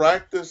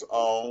 Practice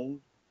on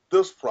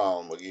this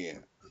problem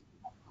again.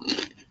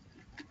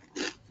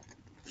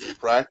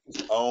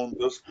 Practice on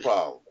this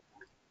problem.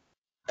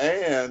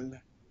 And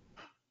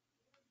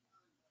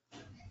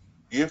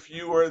if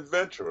you are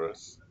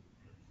adventurous,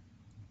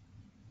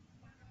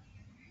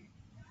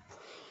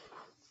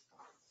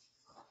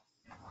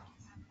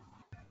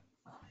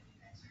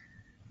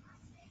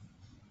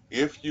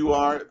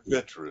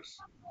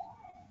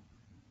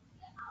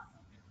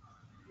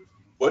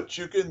 what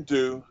you can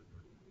do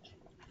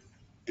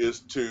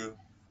is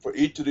for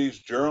each of these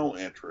journal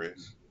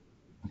entries,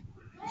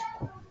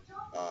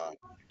 uh,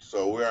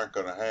 so we aren't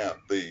going to have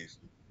these,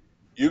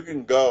 you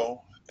can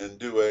go and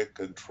do a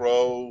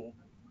control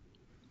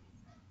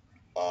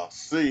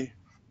C,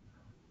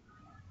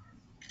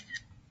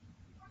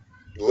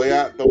 lay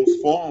out those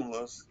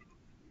formulas,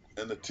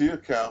 and the T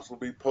accounts will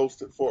be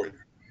posted for you.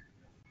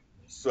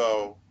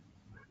 So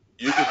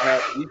you can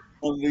have each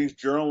one of these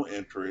journal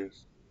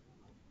entries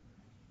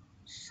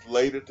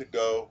slated to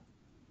go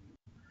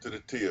to the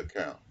T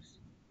accounts.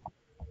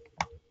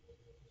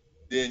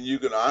 Then you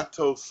can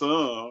auto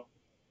sum,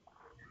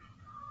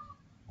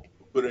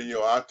 put in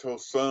your auto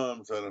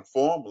sums and a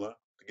formula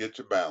to get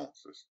your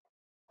balances.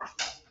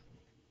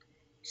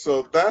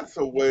 So that's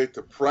a way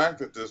to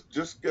practice this.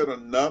 Just get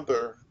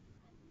another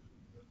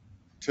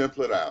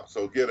template out.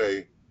 So get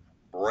a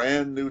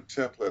brand new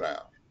template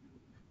out.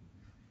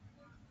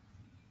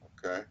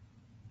 Okay.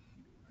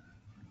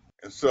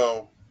 And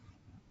so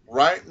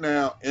right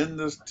now in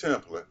this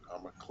template,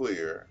 I'm going to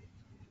clear.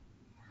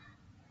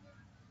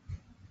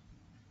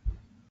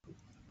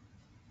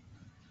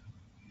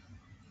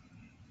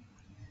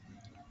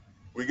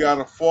 We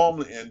got a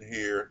formula in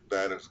here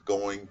that is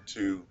going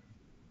to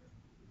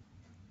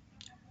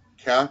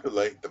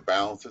calculate the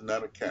balance in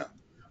that account.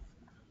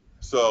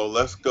 So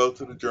let's go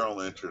to the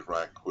journal entries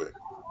right quick.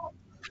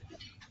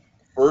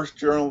 First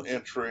journal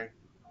entry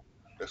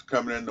that's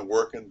coming in the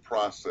working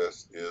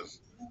process is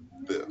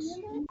this.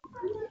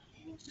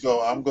 So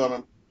I'm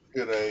gonna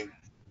hit a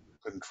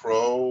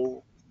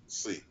Control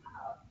C.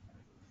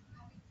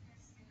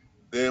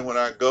 Then when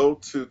I go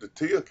to the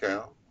T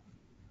account,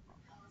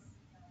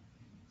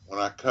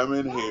 when I come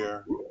in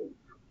here,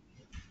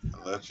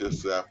 and let's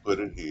just say I put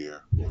it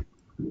here, and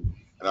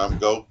I'm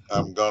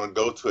gonna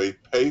go to a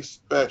paste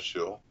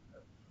special,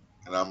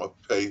 and I'm gonna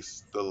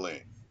paste the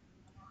link.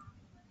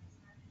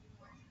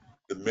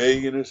 The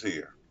million is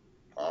here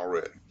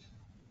already.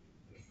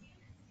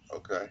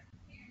 Okay.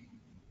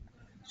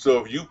 So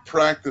if you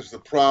practice the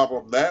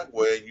problem that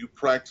way, and you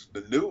practice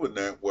the new one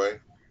that way,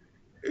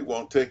 it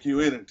won't take you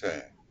any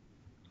time.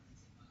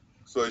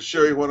 So to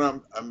show you what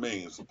I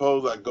mean,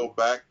 suppose I go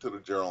back to the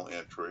journal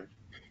entry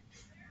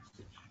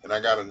and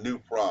I got a new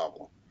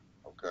problem.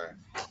 Okay.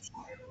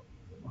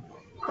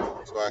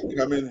 So I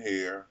come in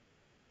here,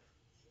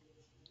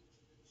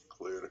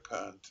 clear the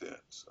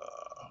contents,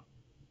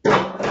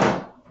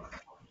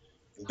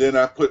 and then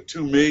I put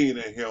 2 million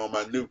in here on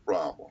my new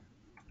problem.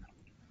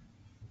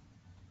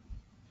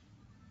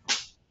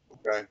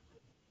 Okay.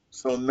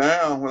 So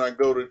now when I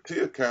go to T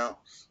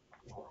accounts,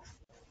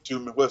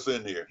 what's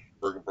in here?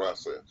 Work in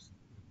process.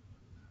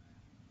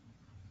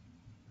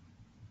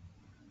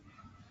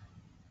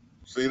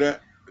 See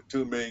that? The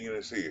 2 million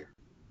is here.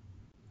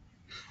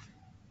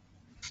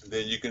 And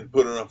then you can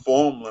put in a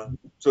formula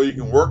so you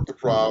can work the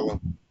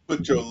problem,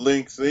 put your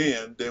links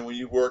in. Then when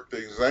you work the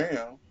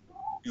exam,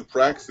 you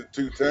practice it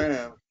 2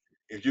 times.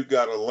 If you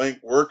got a link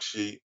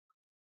worksheet,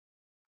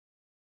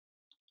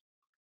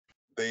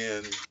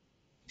 then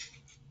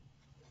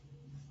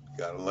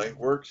got a link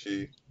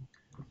worksheet.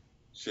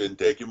 Shouldn't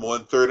take you more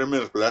than 30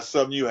 minutes, but that's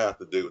something you have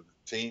to do.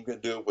 The team can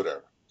do it,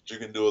 whatever. But you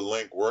can do a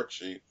link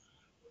worksheet,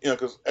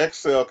 because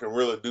Excel can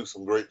really do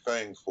some great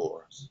things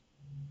for us.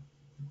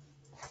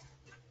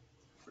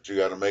 But you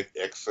got to make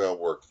Excel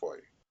work for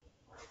you.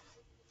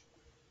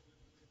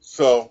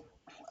 So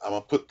I'm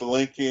going to put the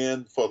link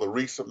in for the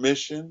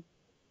resubmission.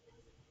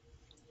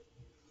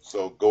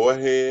 So go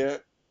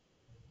ahead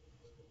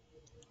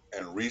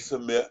and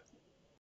resubmit